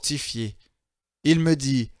m'as fortifié. » Il me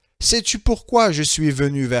dit, « Sais-tu pourquoi je suis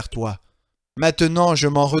venu vers toi? Maintenant je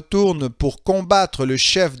m'en retourne pour combattre le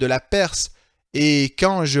chef de la Perse, et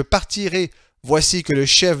quand je partirai, voici que le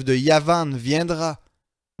chef de Yavan viendra.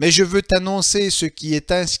 Mais je veux t'annoncer ce qui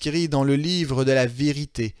est inscrit dans le livre de la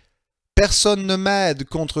vérité. Personne ne m'aide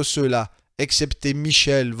contre ceux-là, excepté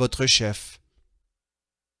Michel, votre chef. »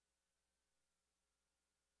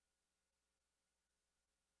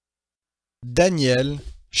 Daniel,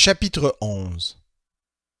 chapitre 11.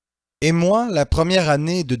 Et moi, la première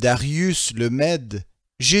année de Darius le Mède,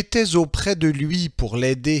 j'étais auprès de lui pour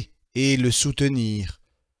l'aider et le soutenir.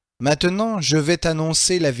 Maintenant, je vais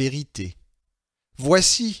t'annoncer la vérité.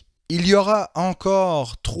 Voici, il y aura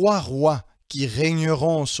encore 3 rois qui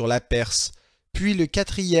régneront sur la Perse, puis le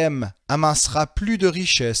 4e amassera plus de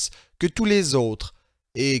richesses que tous les autres,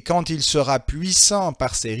 et quand il sera puissant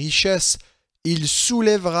par ses richesses, il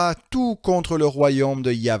soulèvera tout contre le royaume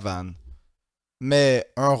de Yavan. Mais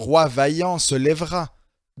un roi vaillant se lèvera,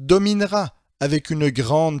 dominera avec une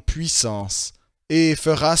grande puissance, et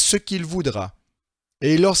fera ce qu'il voudra.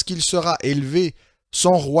 Et lorsqu'il sera élevé,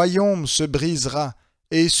 son royaume se brisera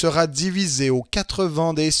et sera divisé aux quatre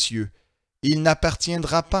vents des cieux. Il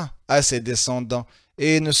n'appartiendra pas à ses descendants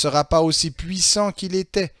et ne sera pas aussi puissant qu'il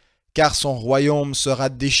était, car son royaume sera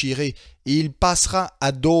déchiré et il passera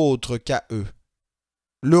à d'autres qu'à eux.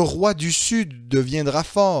 Le roi du sud deviendra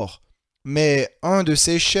fort, mais un de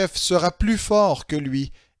ses chefs sera plus fort que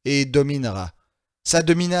lui et dominera. Sa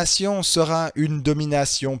domination sera une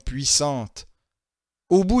domination puissante.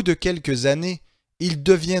 Au bout de quelques années, ils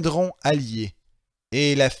deviendront alliés,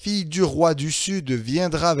 et la fille du roi du sud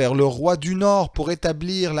viendra vers le roi du nord pour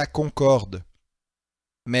établir la concorde.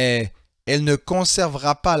 Mais elle ne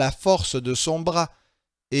conservera pas la force de son bras,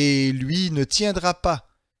 et lui ne tiendra pas,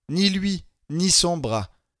 ni lui, ni son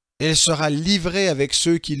bras. Elle sera livrée avec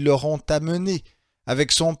ceux qui l'auront amenée,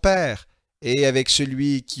 avec son père, et avec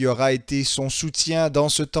celui qui aura été son soutien dans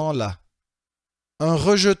ce temps-là. Un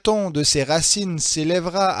rejeton de ses racines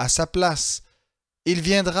s'élèvera à sa place. Il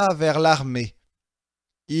viendra vers l'armée.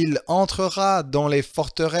 Il entrera dans les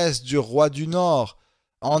forteresses du roi du Nord,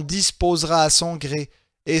 en disposera à son gré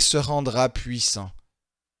et se rendra puissant.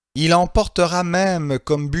 Il emportera même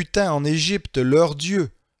comme butin en Égypte leurs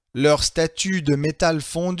dieux, leurs statues de métal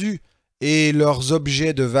fondu et leurs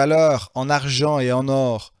objets de valeur en argent et en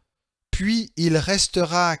or. Puis il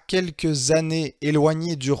restera quelques années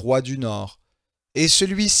éloigné du roi du Nord. Et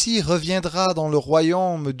celui-ci reviendra dans le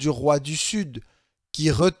royaume du roi du Sud,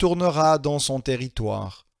 qui retournera dans son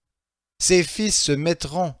territoire. Ses fils se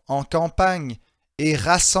mettront en campagne et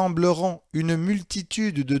rassembleront une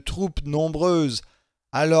multitude de troupes nombreuses.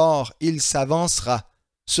 Alors il s'avancera,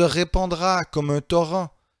 se répandra comme un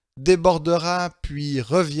torrent, débordera puis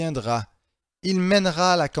reviendra. Il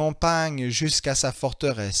mènera la campagne jusqu'à sa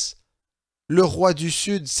forteresse. Le roi du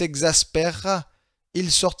Sud s'exaspérera.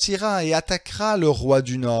 Il sortira et attaquera le roi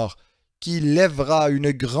du Nord, qui lèvera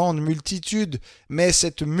une grande multitude, mais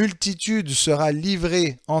cette multitude sera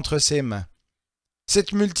livrée entre ses mains.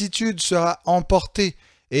 Cette multitude sera emportée,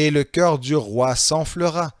 et le cœur du roi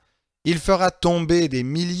s'enflera. Il fera tomber des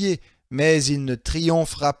milliers, mais il ne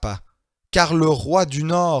triomphera pas, car le roi du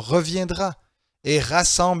Nord reviendra et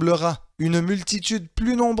rassemblera une multitude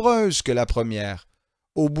plus nombreuse que la première.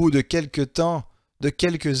 Au bout de quelque temps, de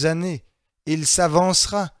quelques années, il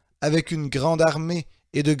s'avancera avec une grande armée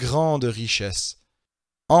et de grandes richesses.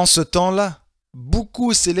 En ce temps-là,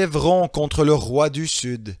 beaucoup s'élèveront contre le roi du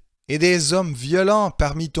Sud, et des hommes violents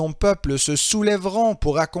parmi ton peuple se soulèveront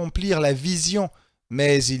pour accomplir la vision,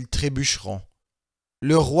 mais ils trébucheront.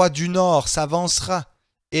 Le roi du Nord s'avancera,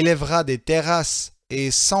 élèvera des terrasses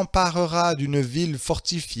et s'emparera d'une ville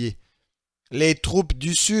fortifiée. Les troupes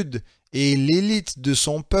du Sud et l'élite de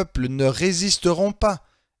son peuple ne résisteront pas.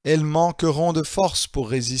 Elles manqueront de force pour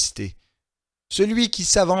résister. Celui qui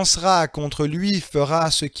s'avancera contre lui fera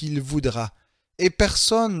ce qu'il voudra, et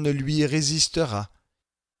personne ne lui résistera.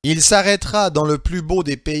 Il s'arrêtera dans le plus beau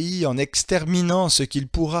des pays en exterminant ce qu'il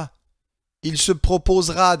pourra. Il se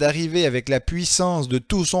proposera d'arriver avec la puissance de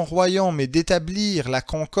tout son royaume et d'établir la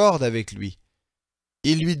concorde avec lui.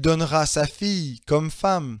 Il lui donnera sa fille comme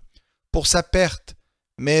femme pour sa perte,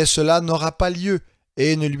 mais cela n'aura pas lieu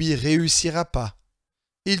et ne lui réussira pas.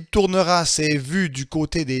 Il tournera ses vues du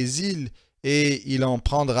côté des îles, et il en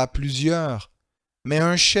prendra plusieurs. Mais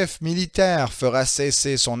un chef militaire fera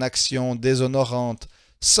cesser son action déshonorante,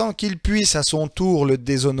 sans qu'il puisse à son tour le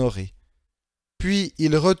déshonorer. Puis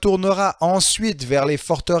il retournera ensuite vers les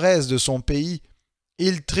forteresses de son pays.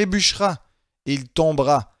 Il trébuchera, il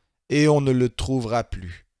tombera, et on ne le trouvera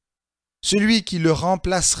plus. Celui qui le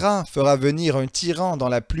remplacera fera venir un tyran dans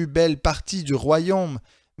la plus belle partie du royaume,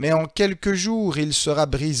 mais en quelques jours il sera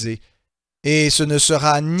brisé, et ce ne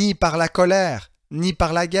sera ni par la colère, ni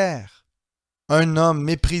par la guerre. Un homme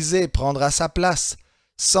méprisé prendra sa place,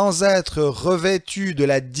 sans être revêtu de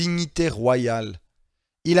la dignité royale.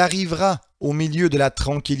 Il arrivera au milieu de la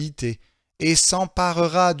tranquillité, et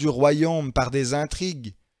s'emparera du royaume par des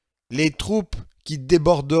intrigues. Les troupes qui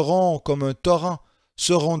déborderont comme un torrent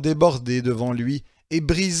seront débordées devant lui, et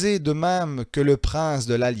brisées de même que le prince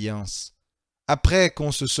de l'Alliance. Après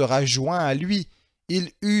qu'on se sera joint à lui,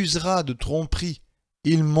 il usera de tromperie,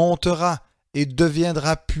 il montera et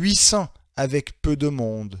deviendra puissant avec peu de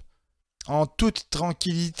monde. En toute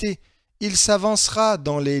tranquillité, il s'avancera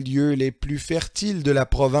dans les lieux les plus fertiles de la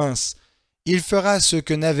province. Il fera ce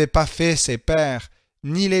que n'avaient pas fait ses pères,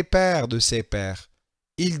 ni les pères de ses pères.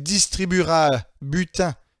 Il distribuera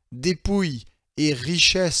butin, dépouilles et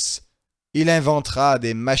richesses. Il inventera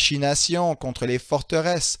des machinations contre les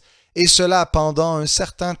forteresses, et cela pendant un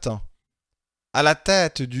certain temps. À la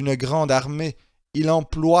tête d'une grande armée, il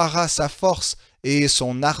emploiera sa force et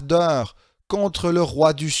son ardeur contre le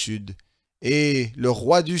roi du Sud. Et le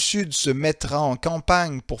roi du Sud se mettra en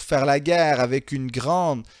campagne pour faire la guerre avec une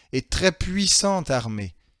grande et très puissante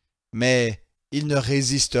armée. Mais il ne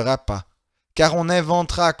résistera pas, car on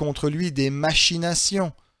inventera contre lui des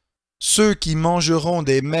machinations. Ceux qui mangeront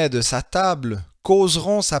des mets de sa table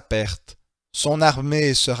causeront sa perte. Son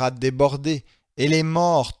armée sera débordée, et les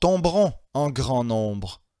morts tomberont en grand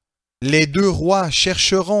nombre. Les deux rois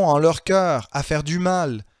chercheront en leur cœur à faire du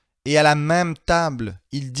mal, et à la même table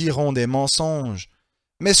ils diront des mensonges.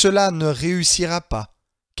 Mais cela ne réussira pas,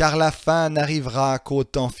 car la fin n'arrivera qu'au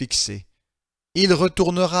temps fixé. Il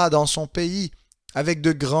retournera dans son pays avec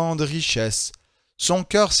de grandes richesses. Son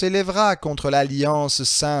cœur s'élèvera contre l'alliance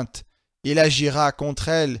sainte. Il agira contre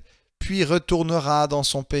elle, puis retournera dans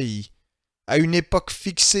son pays. À une époque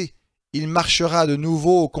fixée, il marchera de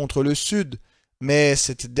nouveau contre le sud, mais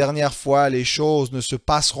cette dernière fois les choses ne se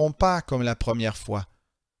passeront pas comme la première fois.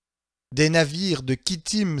 Des navires de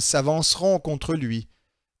Kittim s'avanceront contre lui.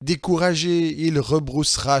 Découragé, il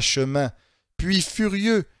rebroussera chemin, puis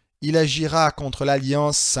furieux, il agira contre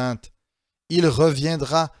l'alliance sainte. Il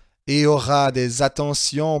reviendra et aura des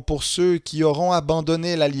attentions pour ceux qui auront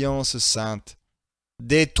abandonné l'alliance sainte.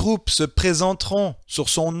 Des troupes se présenteront sur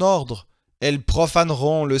son ordre. Elles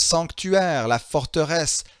profaneront le sanctuaire, la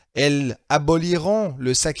forteresse. Elles aboliront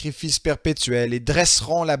le sacrifice perpétuel et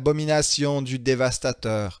dresseront l'abomination du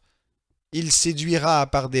dévastateur. Il séduira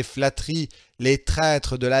par des flatteries les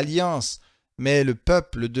traîtres de l'alliance, mais le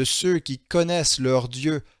peuple de ceux qui connaissent leur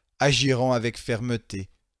Dieu agiront avec fermeté.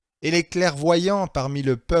 Et les clairvoyants parmi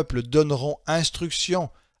le peuple donneront instruction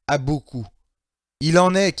à beaucoup. Il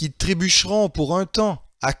en est qui trébucheront pour un temps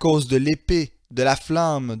à cause de l'épée, de la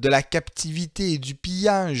flamme, de la captivité et du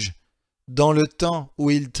pillage. Dans le temps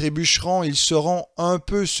où ils trébucheront, ils seront un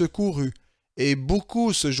peu secourus, et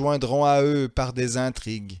beaucoup se joindront à eux par des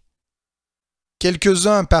intrigues.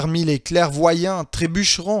 Quelques-uns parmi les clairvoyants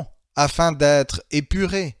trébucheront afin d'être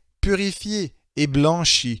épurés, purifiés et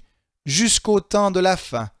blanchis jusqu'au temps de la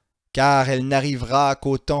fin, car elle n'arrivera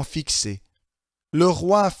qu'au temps fixé. Le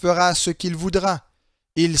roi fera ce qu'il voudra,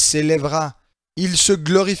 il s'élèvera, il se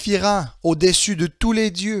glorifiera au-dessus de tous les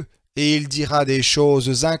dieux, et il dira des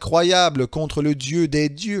choses incroyables contre le Dieu des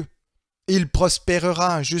dieux. Il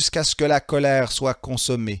prospérera jusqu'à ce que la colère soit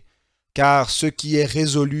consommée, car ce qui est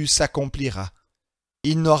résolu s'accomplira.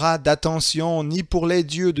 Il n'aura d'attention ni pour les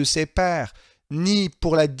dieux de ses pères, ni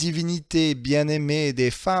pour la divinité bien-aimée des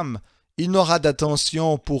femmes. Il n'aura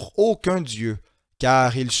d'attention pour aucun dieu,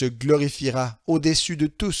 car il se glorifiera au-dessus de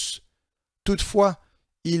tous. Toutefois,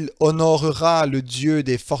 il honorera le Dieu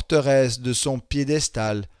des forteresses de son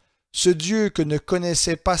piédestal, ce Dieu que ne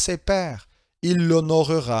connaissaient pas ses pères. Il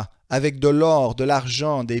l'honorera avec de l'or, de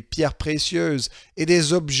l'argent, des pierres précieuses et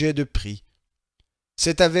des objets de prix.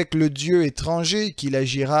 C'est avec le Dieu étranger qu'il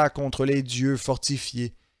agira contre les dieux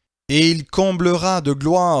fortifiés, et il comblera de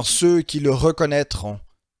gloire ceux qui le reconnaîtront.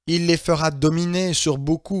 Il les fera dominer sur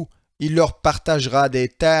beaucoup, il leur partagera des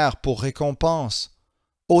terres pour récompense.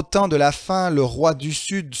 Au temps de la fin, le roi du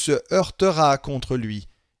Sud se heurtera contre lui,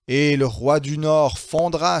 et le roi du Nord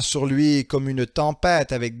fondra sur lui comme une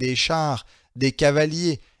tempête avec des chars, des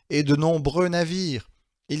cavaliers et de nombreux navires.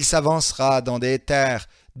 Il s'avancera dans des terres,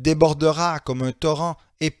 débordera comme un torrent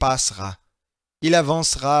et passera. Il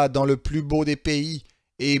avancera dans le plus beau des pays,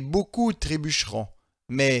 et beaucoup trébucheront.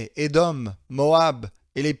 Mais Édom, Moab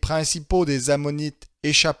et les principaux des Ammonites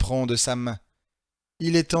échapperont de sa main.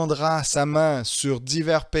 Il étendra sa main sur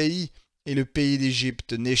divers pays, et le pays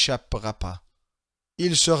d'Égypte n'échappera pas.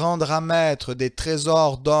 Il se rendra maître des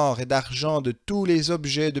trésors d'or et d'argent de tous les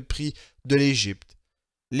objets de prix de l'Égypte.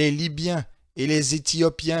 Les Libyens et les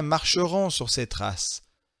Éthiopiens marcheront sur ses traces.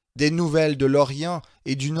 Des nouvelles de l'Orient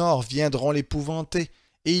et du Nord viendront l'épouvanter,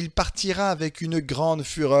 et il partira avec une grande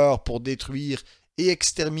fureur pour détruire et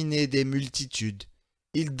exterminer des multitudes.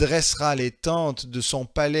 Il dressera les tentes de son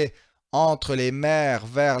palais entre les mers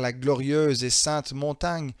vers la glorieuse et sainte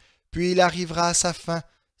montagne, puis il arrivera à sa fin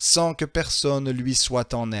sans que personne lui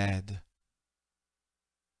soit en aide.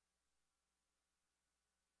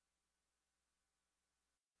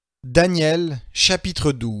 Daniel,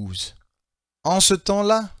 chapitre 12. En ce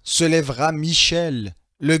temps-là se lèvera Michel,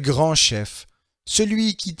 le grand chef,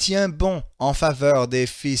 celui qui tient bon en faveur des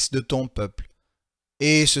fils de ton peuple.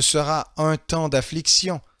 Et ce sera un temps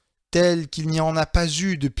d'affliction, tel qu'il n'y en a pas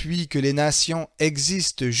eu depuis que les nations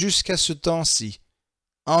existent jusqu'à ce temps-ci.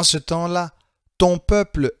 En ce temps-là, ton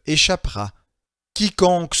peuple échappera,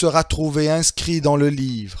 quiconque sera trouvé inscrit dans le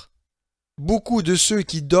livre. Beaucoup de ceux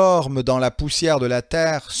qui dorment dans la poussière de la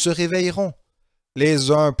terre se réveilleront,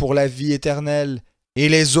 les uns pour la vie éternelle, et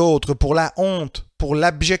les autres pour la honte, pour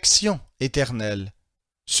l'abjection éternelle.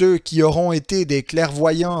 Ceux qui auront été des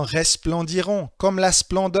clairvoyants resplendiront comme la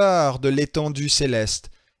splendeur de l'étendue céleste,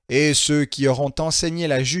 et ceux qui auront enseigné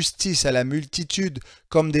la justice à la multitude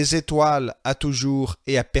comme des étoiles à toujours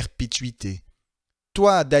et à perpétuité.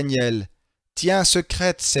 Toi, Daniel, tiens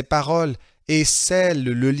secrètes ces paroles et scelle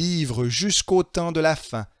le livre jusqu'au temps de la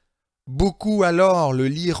fin. Beaucoup alors le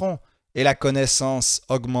liront et la connaissance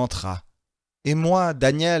augmentera. Et moi,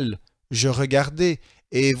 Daniel, je regardai,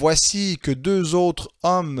 et voici que deux autres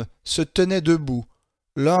hommes se tenaient debout,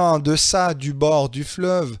 l'un en deçà du bord du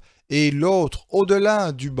fleuve, et l'autre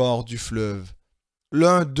au-delà du bord du fleuve.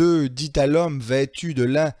 L'un d'eux dit à l'homme vêtu de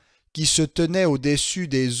lin, qui se tenait au-dessus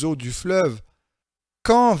des eaux du fleuve, «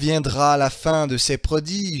 Quand viendra la fin de ces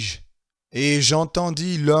prodiges ?» Et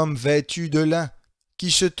j'entendis l'homme vêtu de lin,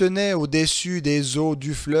 qui se tenait au-dessus des eaux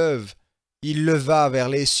du fleuve. Il leva vers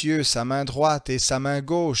les cieux sa main droite et sa main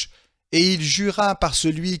gauche, et il jura par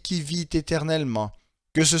celui qui vit éternellement,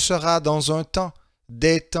 que ce sera dans un temps,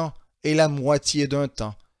 des temps et la moitié d'un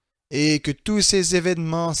temps, et que tous ces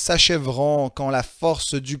événements s'achèveront quand la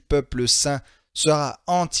force du peuple saint sera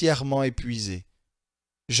entièrement épuisée.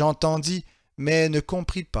 J'entendis, mais ne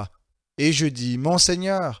compris pas, et je dis, « Mon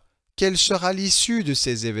Seigneur, quelle sera l'issue de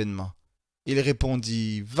ces événements ?» Il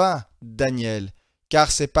répondit, « Va, Daniel, car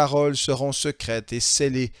ces paroles seront secrètes et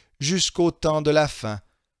scellées jusqu'au temps de la fin.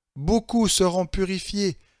 Beaucoup seront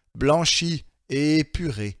purifiés, blanchis et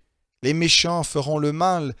épurés. Les méchants feront le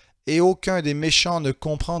mal, et aucun des méchants ne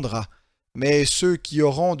comprendra. Mais ceux qui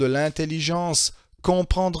auront de l'intelligence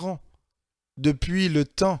comprendront. Depuis le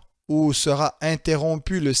temps où sera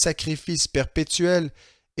interrompu le sacrifice perpétuel,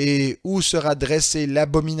 et où sera dressée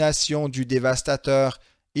l'abomination du dévastateur,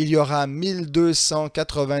 il y aura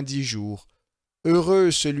 1290 jours. Heureux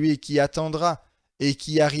celui qui attendra et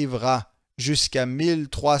qui arrivera jusqu'à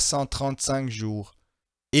 1335 jours.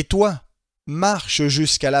 Et toi, marche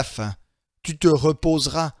jusqu'à la fin. Tu te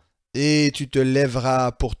reposeras et tu te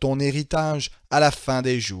lèveras pour ton héritage à la fin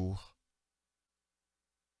des jours.